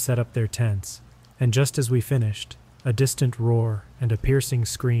helped them set up their tents, and just as we finished, a distant roar and a piercing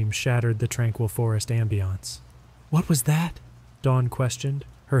scream shattered the tranquil forest ambiance. "What was that?" Dawn questioned,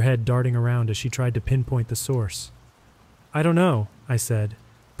 her head darting around as she tried to pinpoint the source. "I don't know," I said,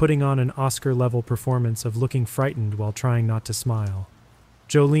 putting on an Oscar-level performance of looking frightened while trying not to smile.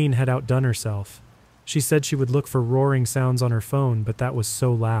 Jolene had outdone herself. She said she would look for roaring sounds on her phone, but that was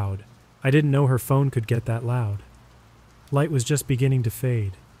so loud. I didn't know her phone could get that loud. Light was just beginning to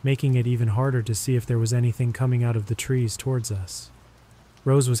fade, making it even harder to see if there was anything coming out of the trees towards us.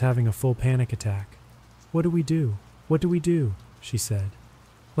 Rose was having a full panic attack. "What do we do? What do we do?" she said.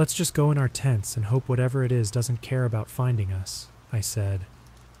 "Let's just go in our tents and hope whatever it is doesn't care about finding us," I said.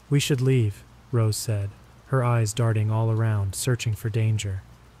 "We should leave," Rose said, her eyes darting all around, searching for danger.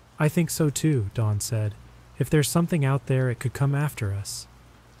 "I think so too," Dawn said. "If there's something out there, it could come after us."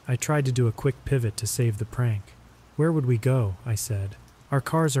 I tried to do a quick pivot to save the prank. "Where would we go?" I said. "Our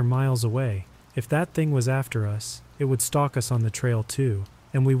cars are miles away. If that thing was after us, it would stalk us on the trail too,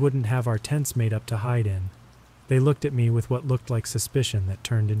 and we wouldn't have our tents made up to hide in." They looked at me with what looked like suspicion that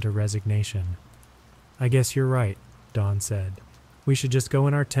turned into resignation. "I guess you're right," Dawn said. "We should just go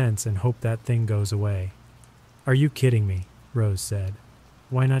in our tents and hope that thing goes away." "Are you kidding me?" Rose said.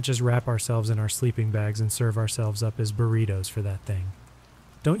 "Why not just wrap ourselves in our sleeping bags and serve ourselves up as burritos for that thing?"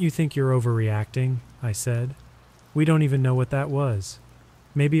 "Don't you think you're overreacting?" I said. "We don't even know what that was.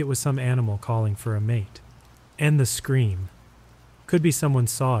 Maybe it was some animal calling for a mate." And the scream. Could be someone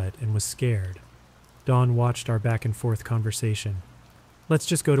saw it and was scared. Dawn watched our back-and-forth conversation. "Let's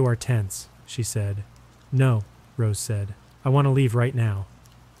just go to our tents," she said. "No," Rose said. "I want to leave right now."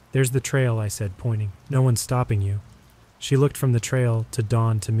 "There's the trail," I said, pointing. "No one's stopping you." She looked from the trail to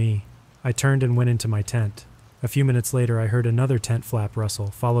Dawn to me. I turned and went into my tent. A few minutes later, I heard another tent flap rustle,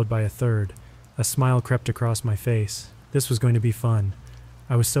 followed by a third. A smile crept across my face. This was going to be fun.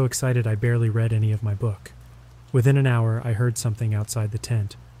 I was so excited I barely read any of my book. Within an hour, I heard something outside the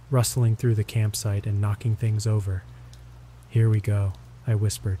tent, rustling through the campsite and knocking things over. "Here we go," I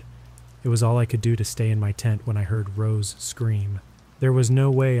whispered. It was all I could do to stay in my tent when I heard Rose scream. There was no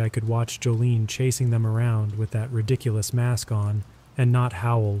way I could watch Jolene chasing them around with that ridiculous mask on and not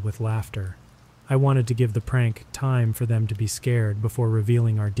howl with laughter. I wanted to give the prank time for them to be scared before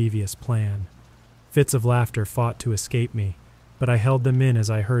revealing our devious plan. Fits of laughter fought to escape me, but I held them in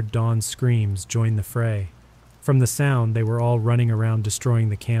as I heard Dawn's screams join the fray. From the sound, they were all running around destroying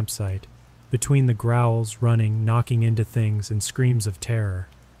the campsite, between the growls, running, knocking into things, and screams of terror.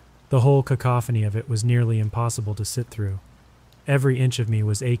 The whole cacophony of it was nearly impossible to sit through. Every inch of me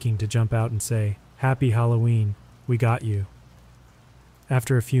was aching to jump out and say, "Happy Halloween, we got you."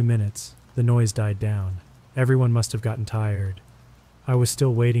 After a few minutes, the noise died down. Everyone must have gotten tired. I was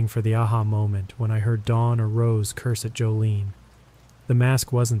still waiting for the aha moment when I heard Dawn or Rose curse at Jolene. The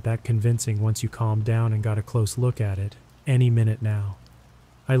mask wasn't that convincing once you calmed down and got a close look at it, any minute now.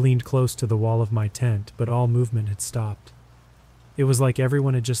 I leaned close to the wall of my tent, but all movement had stopped. It was like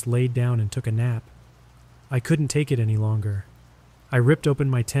everyone had just laid down and took a nap. I couldn't take it any longer. I ripped open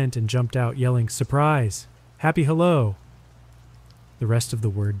my tent and jumped out, yelling, "Surprise! Happy hello!" The rest of the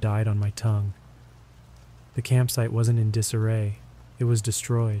word died on my tongue. The campsite wasn't in disarray. It was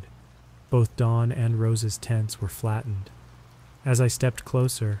destroyed. Both Dawn and Rose's tents were flattened. As I stepped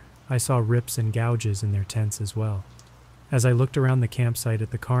closer, I saw rips and gouges in their tents as well. As I looked around the campsite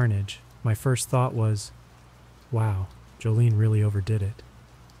at the carnage, my first thought was, wow, Jolene really overdid it.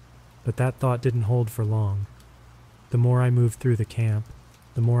 But that thought didn't hold for long. The more I moved through the camp,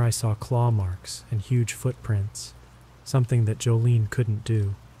 the more I saw claw marks and huge footprints, something that Jolene couldn't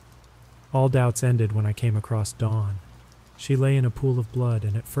do. All doubts ended when I came across Dawn. She lay in a pool of blood,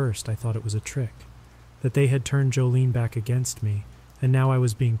 and at first I thought it was a trick, that they had turned Jolene back against me, and now I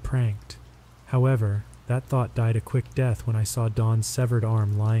was being pranked. However, that thought died a quick death when I saw Dawn's severed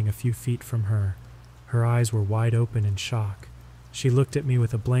arm lying a few feet from her. Her eyes were wide open in shock. She looked at me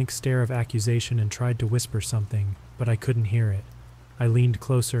with a blank stare of accusation and tried to whisper something, but I couldn't hear it. I leaned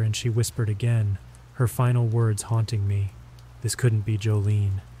closer and she whispered again, her final words haunting me. This couldn't be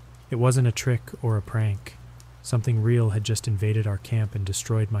Jolene. It wasn't a trick or a prank. Something real had just invaded our camp and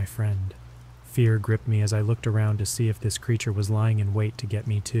destroyed my friend. Fear gripped me as I looked around to see if this creature was lying in wait to get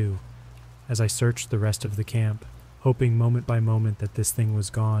me too. As I searched the rest of the camp, hoping moment by moment that this thing was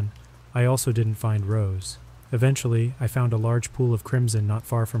gone, I also didn't find Rose. Eventually, I found a large pool of crimson not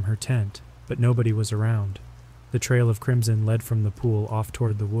far from her tent, but nobody was around. The trail of crimson led from the pool off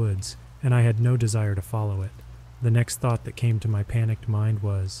toward the woods, and I had no desire to follow it. The next thought that came to my panicked mind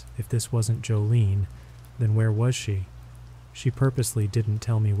was, if this wasn't Jolene, then where was she? She purposely didn't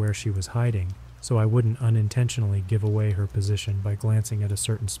tell me where she was hiding, so I wouldn't unintentionally give away her position by glancing at a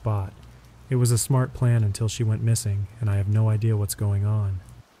certain spot. It was a smart plan until she went missing, and I have no idea what's going on.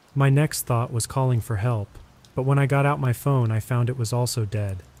 My next thought was calling for help, but when I got out my phone I found it was also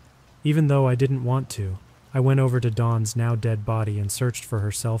dead. Even though I didn't want to, I went over to Dawn's now dead body and searched for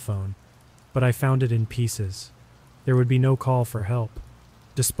her cell phone, but I found it in pieces. There would be no call for help.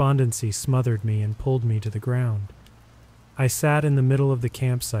 Despondency smothered me and pulled me to the ground. I sat in the middle of the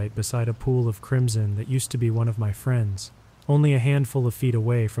campsite beside a pool of crimson that used to be one of my friends, only a handful of feet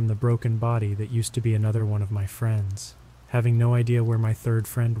away from the broken body that used to be another one of my friends, having no idea where my third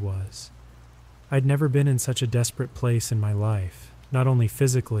friend was. I'd never been in such a desperate place in my life, not only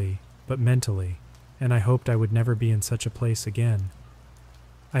physically, but mentally, and I hoped I would never be in such a place again.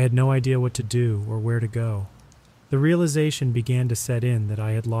 I had no idea what to do or where to go. The realization began to set in that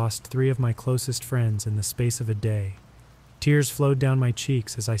I had lost 3 of my closest friends in the space of a day. Tears flowed down my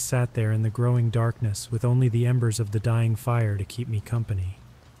cheeks as I sat there in the growing darkness with only the embers of the dying fire to keep me company.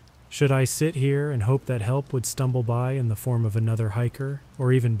 Should I sit here and hope that help would stumble by in the form of another hiker,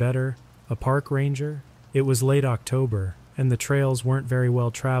 or even better, a park ranger? It was late October, and the trails weren't very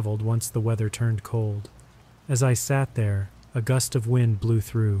well traveled once the weather turned cold. As I sat there, a gust of wind blew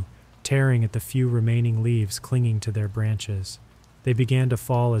through, tearing at the few remaining leaves clinging to their branches. They began to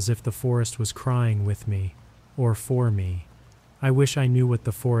fall as if the forest was crying with me, or for me. I wish I knew what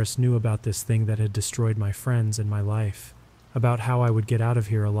the forest knew about this thing that had destroyed my friends and my life, about how I would get out of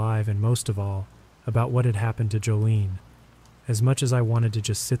here alive, and most of all, about what had happened to Jolene. As much as I wanted to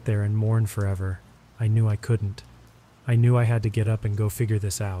just sit there and mourn forever, I knew I couldn't. I knew I had to get up and go figure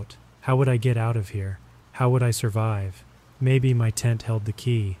this out. How would I get out of here? How would I survive? Maybe my tent held the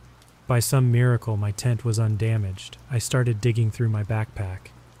key. By some miracle, my tent was undamaged. I started digging through my backpack.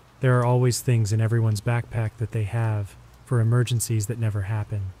 There are always things in everyone's backpack that they have for emergencies that never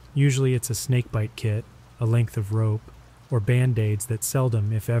happen. Usually it's a snakebite kit, a length of rope, or band-aids that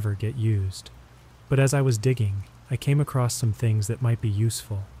seldom, if ever, get used. But as I was digging, I came across some things that might be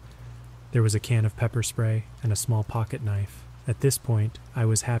useful. There was a can of pepper spray and a small pocket knife. At this point, I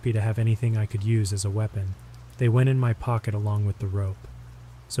was happy to have anything I could use as a weapon. They went in my pocket along with the rope.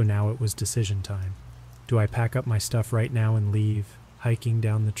 So now it was decision time. Do I pack up my stuff right now and leave, hiking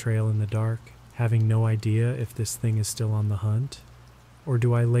down the trail in the dark, having no idea if this thing is still on the hunt? Or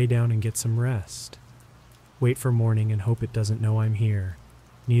do I lay down and get some rest? Wait for morning and hope it doesn't know I'm here.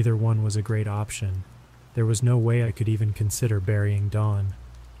 Neither one was a great option. There was no way I could even consider burying Dawn.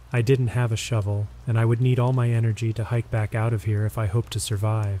 I didn't have a shovel, and I would need all my energy to hike back out of here if I hoped to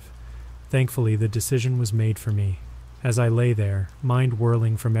survive. Thankfully, the decision was made for me. As I lay there, mind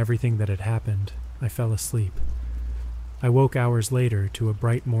whirling from everything that had happened, I fell asleep. I woke hours later to a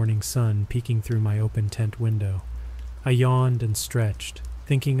bright morning sun peeking through my open tent window. I yawned and stretched,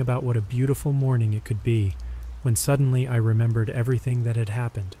 thinking about what a beautiful morning it could be, when suddenly I remembered everything that had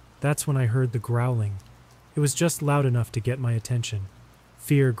happened. That's when I heard the growling. It was just loud enough to get my attention.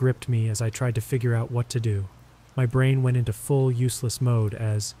 Fear gripped me as I tried to figure out what to do. My brain went into full useless mode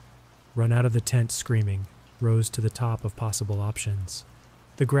as run out of the tent screaming rose to the top of possible options.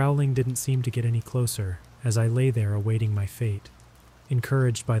 The growling didn't seem to get any closer as I lay there awaiting my fate.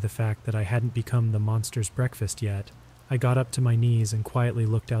 Encouraged by the fact that I hadn't become the monster's breakfast yet, I got up to my knees and quietly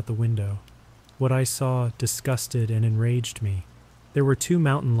looked out the window. What I saw disgusted and enraged me. There were 2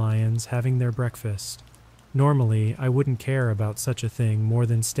 mountain lions having their breakfast. Normally, I wouldn't care about such a thing more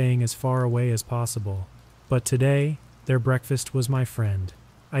than staying as far away as possible. But today, their breakfast was my friend.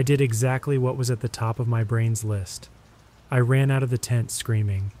 I did exactly what was at the top of my brain's list. I ran out of the tent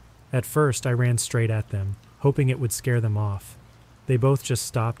screaming. At first, I ran straight at them, hoping it would scare them off. They both just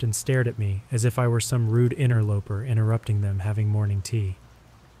stopped and stared at me as if I were some rude interloper interrupting them having morning tea.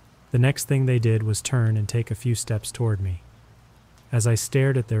 The next thing they did was turn and take a few steps toward me. As I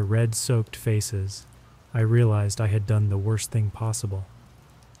stared at their red-soaked faces, I realized I had done the worst thing possible.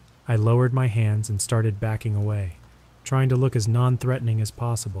 I lowered my hands and started backing away, trying to look as non-threatening as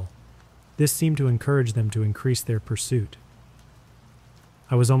possible. This seemed to encourage them to increase their pursuit.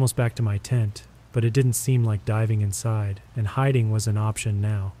 I was almost back to my tent, but it didn't seem like diving inside, and hiding was an option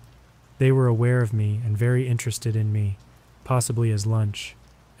now. They were aware of me and very interested in me, possibly as lunch.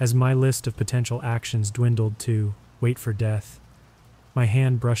 As my list of potential actions dwindled to wait for death, my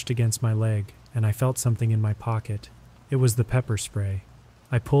hand brushed against my leg, and I felt something in my pocket. It was the pepper spray.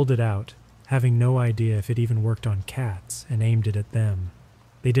 I pulled it out, having no idea if it even worked on cats, and aimed it at them.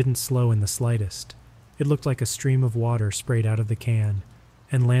 They didn't slow in the slightest. It looked like a stream of water sprayed out of the can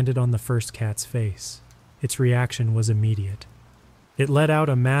and landed on the first cat's face. Its reaction was immediate. It let out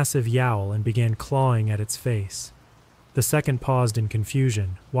a massive yowl and began clawing at its face. The second paused in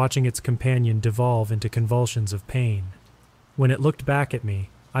confusion, watching its companion devolve into convulsions of pain. When it looked back at me,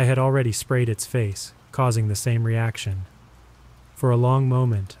 I had already sprayed its face, causing the same reaction. For a long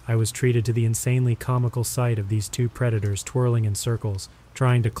moment, I was treated to the insanely comical sight of these 2 predators twirling in circles,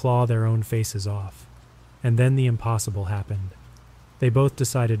 trying to claw their own faces off. And then the impossible happened. They both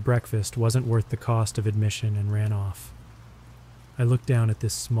decided breakfast wasn't worth the cost of admission and ran off. I looked down at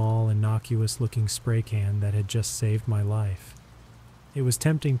this small, innocuous-looking spray can that had just saved my life. It was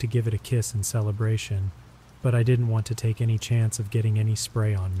tempting to give it a kiss in celebration, but I didn't want to take any chance of getting any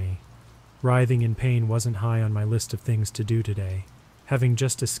spray on me. Writhing in pain wasn't high on my list of things to do today. Having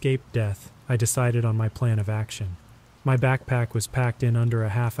just escaped death, I decided on my plan of action. My backpack was packed in under a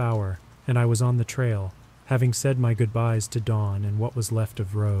half hour, and I was on the trail, having said my goodbyes to Dawn and what was left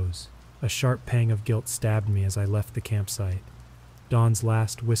of Rose. A sharp pang of guilt stabbed me as I left the campsite. Dawn's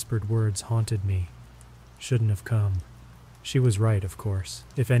last whispered words haunted me. Shouldn't have come. She was right, of course.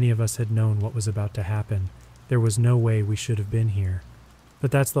 If any of us had known what was about to happen, there was no way we should have been here.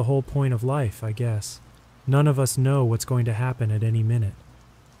 But that's the whole point of life, I guess. None of us know what's going to happen at any minute.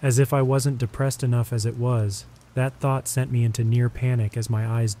 As if I wasn't depressed enough as it was, that thought sent me into near panic as my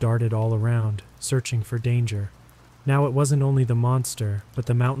eyes darted all around, searching for danger. Now it wasn't only the monster, but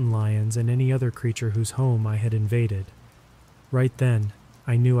the mountain lions and any other creature whose home I had invaded. Right then,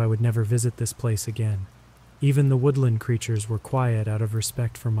 I knew I would never visit this place again. Even the woodland creatures were quiet out of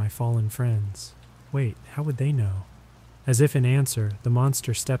respect for my fallen friends. Wait, how would they know? As if in answer, the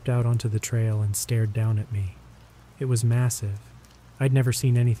monster stepped out onto the trail and stared down at me. It was massive. I'd never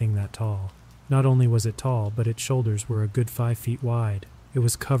seen anything that tall. Not only was it tall, but its shoulders were a good 5 feet wide. It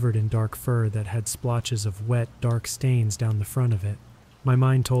was covered in dark fur that had splotches of wet, dark stains down the front of it. My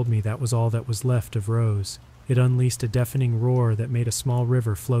mind told me that was all that was left of Rose. It unleashed a deafening roar that made a small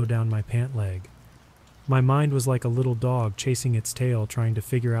river flow down my pant leg. My mind was like a little dog chasing its tail, trying to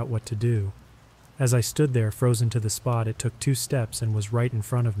figure out what to do. As I stood there, frozen to the spot, it took 2 steps and was right in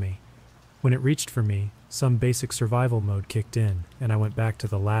front of me. When it reached for me, some basic survival mode kicked in, and I went back to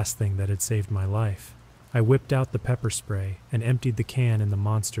the last thing that had saved my life. I whipped out the pepper spray and emptied the can in the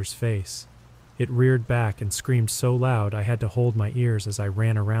monster's face. It reared back and screamed so loud I had to hold my ears as I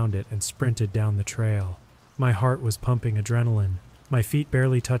ran around it and sprinted down the trail. My heart was pumping adrenaline. My feet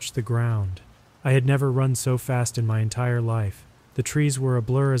barely touched the ground. I had never run so fast in my entire life. The trees were a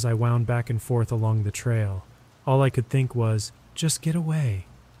blur as I wound back and forth along the trail. All I could think was, just get away,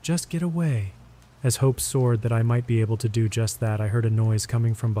 just get away. As hope soared that I might be able to do just that, I heard a noise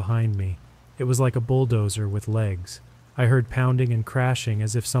coming from behind me. It was like a bulldozer with legs. I heard pounding and crashing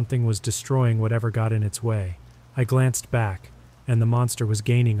as if something was destroying whatever got in its way. I glanced back, and the monster was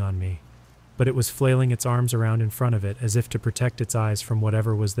gaining on me, but it was flailing its arms around in front of it as if to protect its eyes from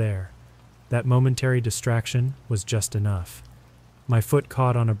whatever was there. That momentary distraction was just enough. My foot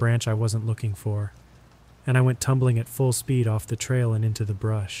caught on a branch I wasn't looking for, and I went tumbling at full speed off the trail and into the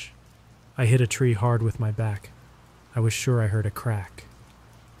brush. I hit a tree hard with my back. I was sure I heard a crack.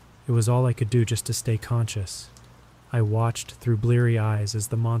 It was all I could do just to stay conscious. I watched through bleary eyes as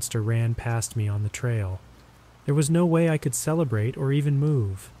the monster ran past me on the trail. There was no way I could celebrate or even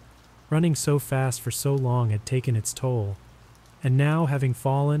move. Running so fast for so long had taken its toll, and now having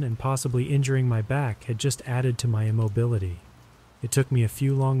fallen and possibly injuring my back had just added to my immobility. It took me a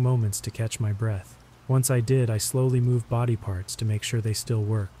few long moments to catch my breath. Once I did, I slowly moved body parts to make sure they still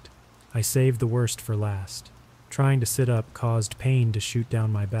worked. I saved the worst for last. Trying to sit up caused pain to shoot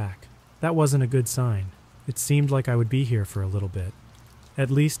down my back. That wasn't a good sign. It seemed like I would be here for a little bit.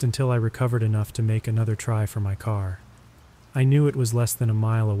 At least until I recovered enough to make another try for my car. I knew it was less than a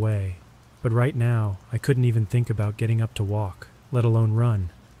mile away, but right now I couldn't even think about getting up to walk, let alone run.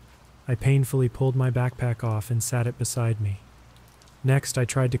 I painfully pulled my backpack off and sat it beside me. Next, I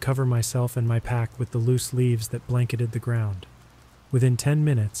tried to cover myself and my pack with the loose leaves that blanketed the ground. Within 10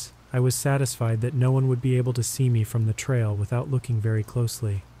 minutes, I was satisfied that no one would be able to see me from the trail without looking very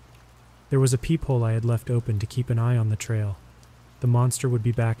closely. There was a peephole I had left open to keep an eye on the trail. The monster would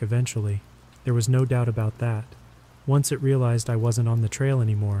be back eventually. There was no doubt about that. Once it realized I wasn't on the trail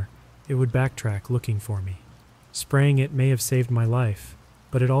anymore, it would backtrack looking for me. Spraying it may have saved my life,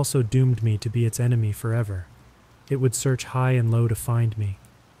 but it also doomed me to be its enemy forever. It would search high and low to find me.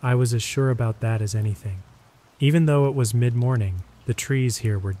 I was as sure about that as anything. Even though it was mid-morning, the trees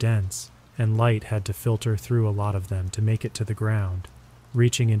here were dense, and light had to filter through a lot of them to make it to the ground.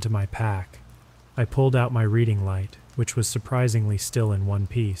 Reaching into my pack, I pulled out my reading light, which was surprisingly still in one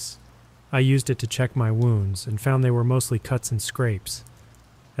piece. I used it to check my wounds and found they were mostly cuts and scrapes.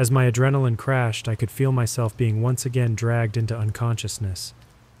 As my adrenaline crashed, I could feel myself being once again dragged into unconsciousness.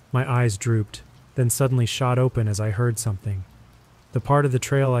 My eyes drooped, then suddenly shot open as I heard something. The part of the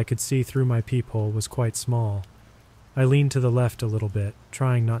trail I could see through my peephole was quite small. I leaned to the left a little bit,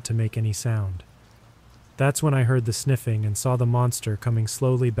 trying not to make any sound. That's when I heard the sniffing and saw the monster coming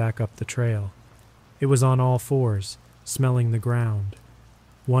slowly back up the trail. It was on all fours, smelling the ground.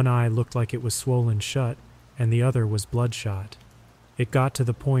 One eye looked like it was swollen shut, and the other was bloodshot. It got to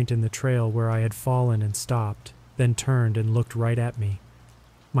the point in the trail where I had fallen and stopped, then turned and looked right at me.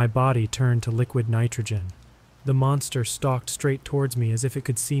 My body turned to liquid nitrogen. The monster stalked straight towards me as if it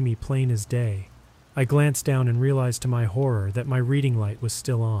could see me plain as day. I glanced down and realized to my horror that my reading light was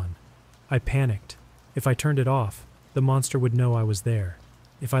still on. I panicked. If I turned it off, the monster would know I was there.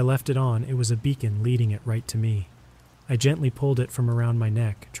 If I left it on, it was a beacon leading it right to me. I gently pulled it from around my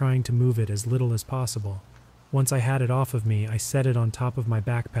neck, trying to move it as little as possible. Once I had it off of me, I set it on top of my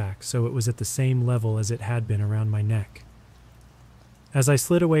backpack so it was at the same level as it had been around my neck. As I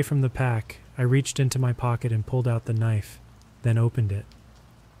slid away from the pack, I reached into my pocket and pulled out the knife, then opened it.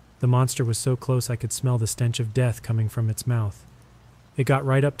 The monster was so close I could smell the stench of death coming from its mouth. It got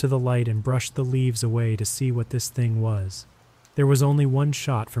right up to the light and brushed the leaves away to see what this thing was. There was only one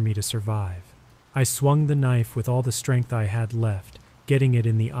shot for me to survive. I swung the knife with all the strength I had left, getting it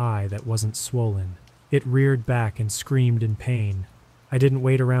in the eye that wasn't swollen. It reared back and screamed in pain. I didn't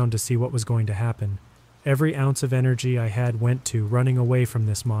wait around to see what was going to happen. Every ounce of energy I had went to running away from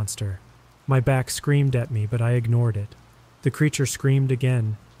this monster. My back screamed at me, but I ignored it. The creature screamed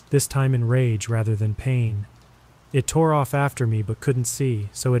again, this time in rage rather than pain. It tore off after me but couldn't see,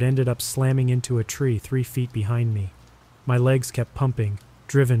 so it ended up slamming into a tree 3 feet behind me. My legs kept pumping,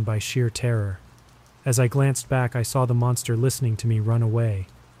 driven by sheer terror. As I glanced back, I saw the monster listening to me run away.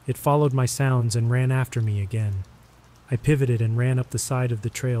 It followed my sounds and ran after me again. I pivoted and ran up the side of the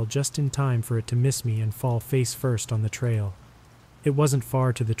trail just in time for it to miss me and fall face first on the trail. It wasn't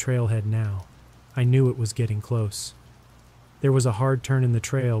far to the trailhead now. I knew it was getting close. There was a hard turn in the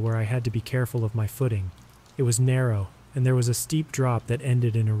trail where I had to be careful of my footing. It was narrow, and there was a steep drop that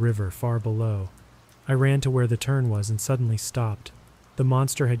ended in a river far below. I ran to where the turn was and suddenly stopped. The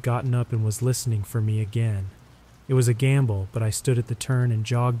monster had gotten up and was listening for me again. It was a gamble, but I stood at the turn and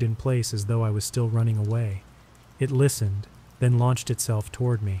jogged in place as though I was still running away. It listened, then launched itself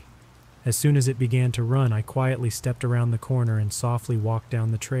toward me. As soon as it began to run, I quietly stepped around the corner and softly walked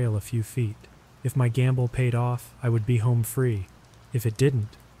down the trail a few feet. If my gamble paid off, I would be home free. If it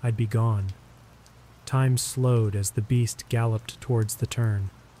didn't, I'd be gone. Time slowed as the beast galloped towards the turn.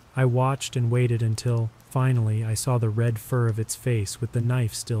 I watched and waited until, finally, I saw the red fur of its face with the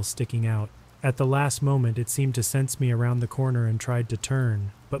knife still sticking out. At the last moment, it seemed to sense me around the corner and tried to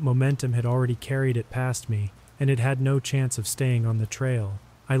turn, but momentum had already carried it past me, and it had no chance of staying on the trail.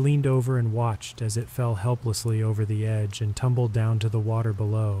 I leaned over and watched as it fell helplessly over the edge and tumbled down to the water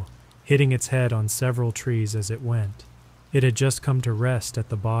below, hitting its head on several trees as it went. It had just come to rest at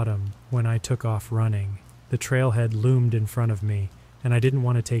the bottom when I took off running. The trailhead loomed in front of me, and I didn't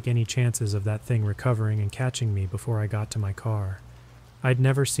want to take any chances of that thing recovering and catching me before I got to my car. I'd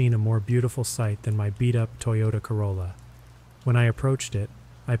never seen a more beautiful sight than my beat-up Toyota Corolla. When I approached it,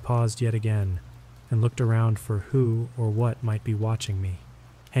 I paused yet again and looked around for who or what might be watching me.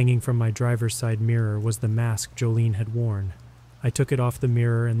 Hanging from my driver's side mirror was the mask Jolene had worn. I took it off the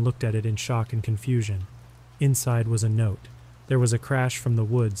mirror and looked at it in shock and confusion. Inside was a note. There was a crash from the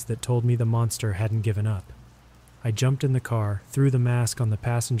woods that told me the monster hadn't given up. I jumped in the car, threw the mask on the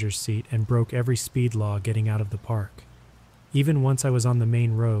passenger's seat, and broke every speed law getting out of the park. Even once I was on the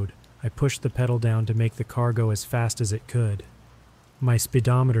main road, I pushed the pedal down to make the car go as fast as it could. My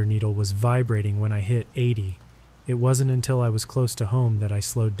speedometer needle was vibrating when I hit 80. It wasn't until I was close to home that I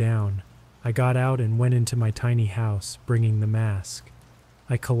slowed down. I got out and went into my tiny house, bringing the mask.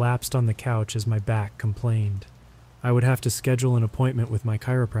 I collapsed on the couch as my back complained. I would have to schedule an appointment with my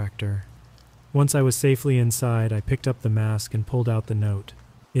chiropractor. Once I was safely inside, I picked up the mask and pulled out the note.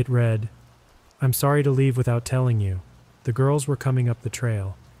 It read, "I'm sorry to leave without telling you. The girls were coming up the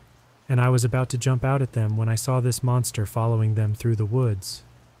trail, and I was about to jump out at them when I saw this monster following them through the woods.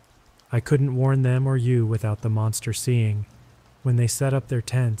 I couldn't warn them or you without the monster seeing. When they set up their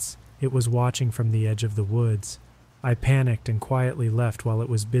tents, it was watching from the edge of the woods. I panicked and quietly left while it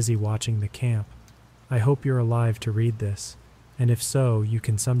was busy watching the camp. I hope you're alive to read this, and if so, you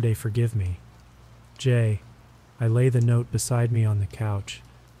can someday forgive me. Jay." I lay the note beside me on the couch,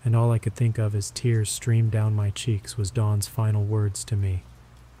 and all I could think of as tears streamed down my cheeks was Dawn's final words to me.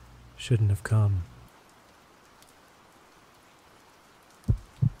 "Shouldn't have come."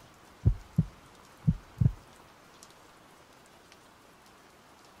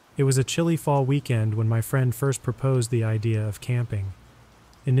 It was a chilly fall weekend when my friend first proposed the idea of camping.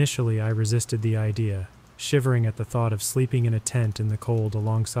 Initially, I resisted the idea, shivering at the thought of sleeping in a tent in the cold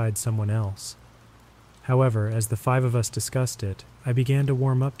alongside someone else. However, as the 5 of us discussed it, I began to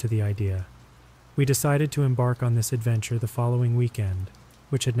warm up to the idea. We decided to embark on this adventure the following weekend,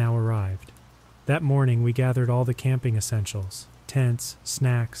 which had now arrived. That morning, we gathered all the camping essentials: tents,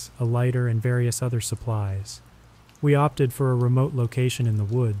 snacks, a lighter, and various other supplies. We opted for a remote location in the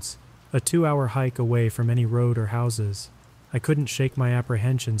woods, a 2-hour hike away from any road or houses. I couldn't shake my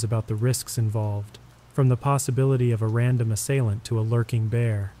apprehensions about the risks involved, from the possibility of a random assailant to a lurking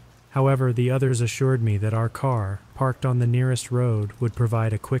bear. However, the others assured me that our car, parked on the nearest road, would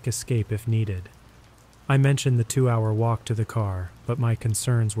provide a quick escape if needed. I mentioned the 2-hour walk to the car, but my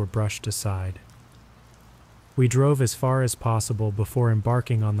concerns were brushed aside. We drove as far as possible before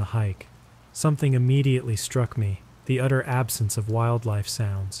embarking on the hike. Something immediately struck me, the utter absence of wildlife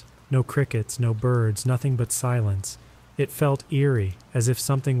sounds. No crickets, no birds, nothing but silence. It felt eerie, as if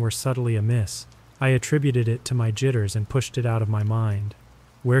something were subtly amiss. I attributed it to my jitters and pushed it out of my mind.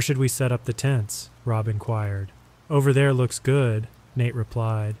 "Where should we set up the tents?" Rob inquired. "Over there looks good," Nate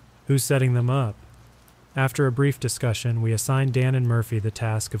replied. "Who's setting them up?" After a brief discussion, we assigned Dan and Murphy the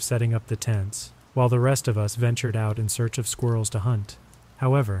task of setting up the tents, while the rest of us ventured out in search of squirrels to hunt.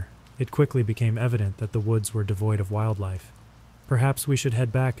 However, it quickly became evident that the woods were devoid of wildlife. "Perhaps we should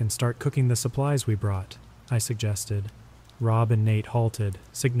head back and start cooking the supplies we brought," I suggested. Rob and Nate halted,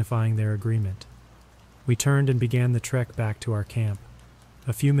 signifying their agreement. We turned and began the trek back to our camp.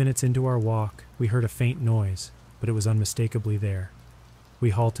 A few minutes into our walk, we heard a faint noise, but it was unmistakably there.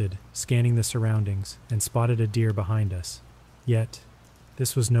 We halted, scanning the surroundings, and spotted a deer behind us. Yet,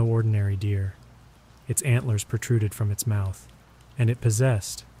 this was no ordinary deer. Its antlers protruded from its mouth, and it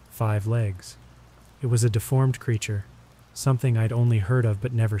possessed 5 legs. It was a deformed creature, something I'd only heard of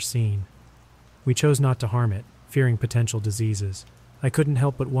but never seen. We chose not to harm it, fearing potential diseases. I couldn't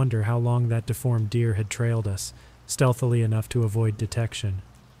help but wonder how long that deformed deer had trailed us, stealthily enough to avoid detection.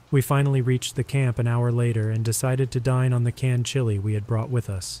 We finally reached the camp an hour later and decided to dine on the canned chili we had brought with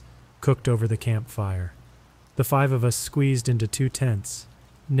us, cooked over the campfire. The 5 of us squeezed into 2 tents,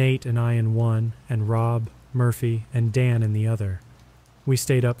 Nate and I in one, and Rob, Murphy, and Dan in the other. We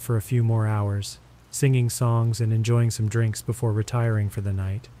stayed up for a few more hours, singing songs and enjoying some drinks before retiring for the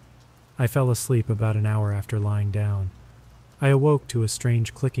night. I fell asleep about an hour after lying down. I awoke to a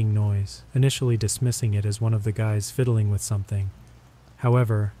strange clicking noise, initially dismissing it as one of the guys fiddling with something.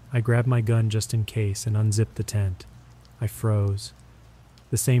 However, I grabbed my gun just in case and unzipped the tent. I froze.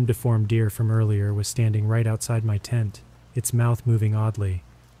 The same deformed deer from earlier was standing right outside my tent, its mouth moving oddly,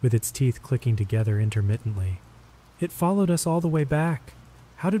 with its teeth clicking together intermittently. "It followed us all the way back.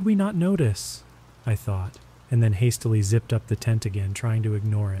 How did we not notice?" I thought, and then hastily zipped up the tent again, trying to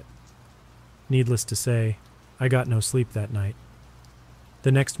ignore it. Needless to say, I got no sleep that night.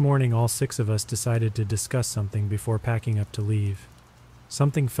 The next morning, all 6 of us decided to discuss something before packing up to leave.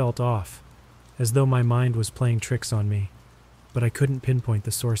 Something felt off, as though my mind was playing tricks on me, but I couldn't pinpoint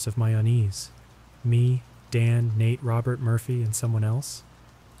the source of my unease. Me, Dan, Nate, Robert, Murphy, and someone else?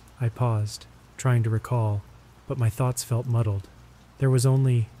 I paused, trying to recall, but my thoughts felt muddled. There was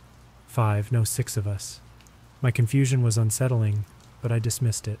only 5, no 6 of us. My confusion was unsettling, but I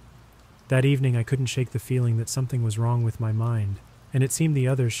dismissed it. That evening I couldn't shake the feeling that something was wrong with my mind, and it seemed the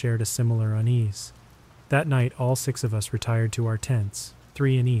others shared a similar unease. That night all 6 of us retired to our tents,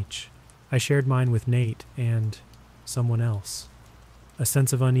 3 in each. I shared mine with Nate and someone else. A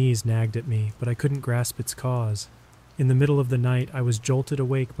sense of unease nagged at me, but I couldn't grasp its cause. In the middle of the night I was jolted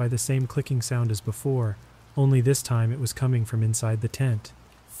awake by the same clicking sound as before, only this time it was coming from inside the tent.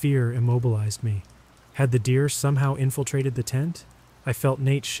 Fear immobilized me. Had the deer somehow infiltrated the tent? I felt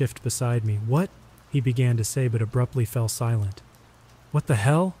Nate shift beside me. "What?" he began to say, but abruptly fell silent. "What the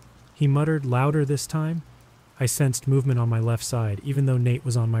hell?" he muttered, louder this time. I sensed movement on my left side, even though Nate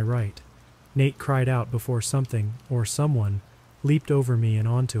was on my right. Nate cried out before something, or someone, leaped over me and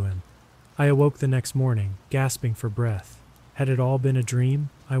onto him. I awoke the next morning, gasping for breath. Had it all been a dream,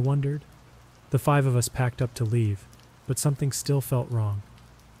 I wondered? The 5 of us packed up to leave, but something still felt wrong.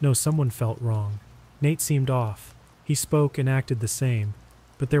 No, someone felt wrong. Nate seemed off. He spoke and acted the same,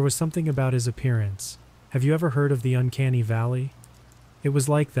 but there was something about his appearance. Have you ever heard of the uncanny valley? It was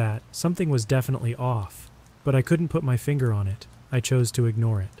like that. Something was definitely off, but I couldn't put my finger on it. I chose to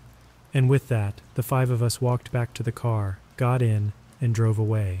ignore it. And with that, the 5 of us walked back to the car, got in, and drove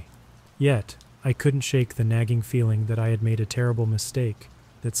away. Yet, I couldn't shake the nagging feeling that I had made a terrible mistake,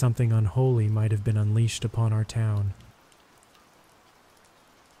 that something unholy might have been unleashed upon our town.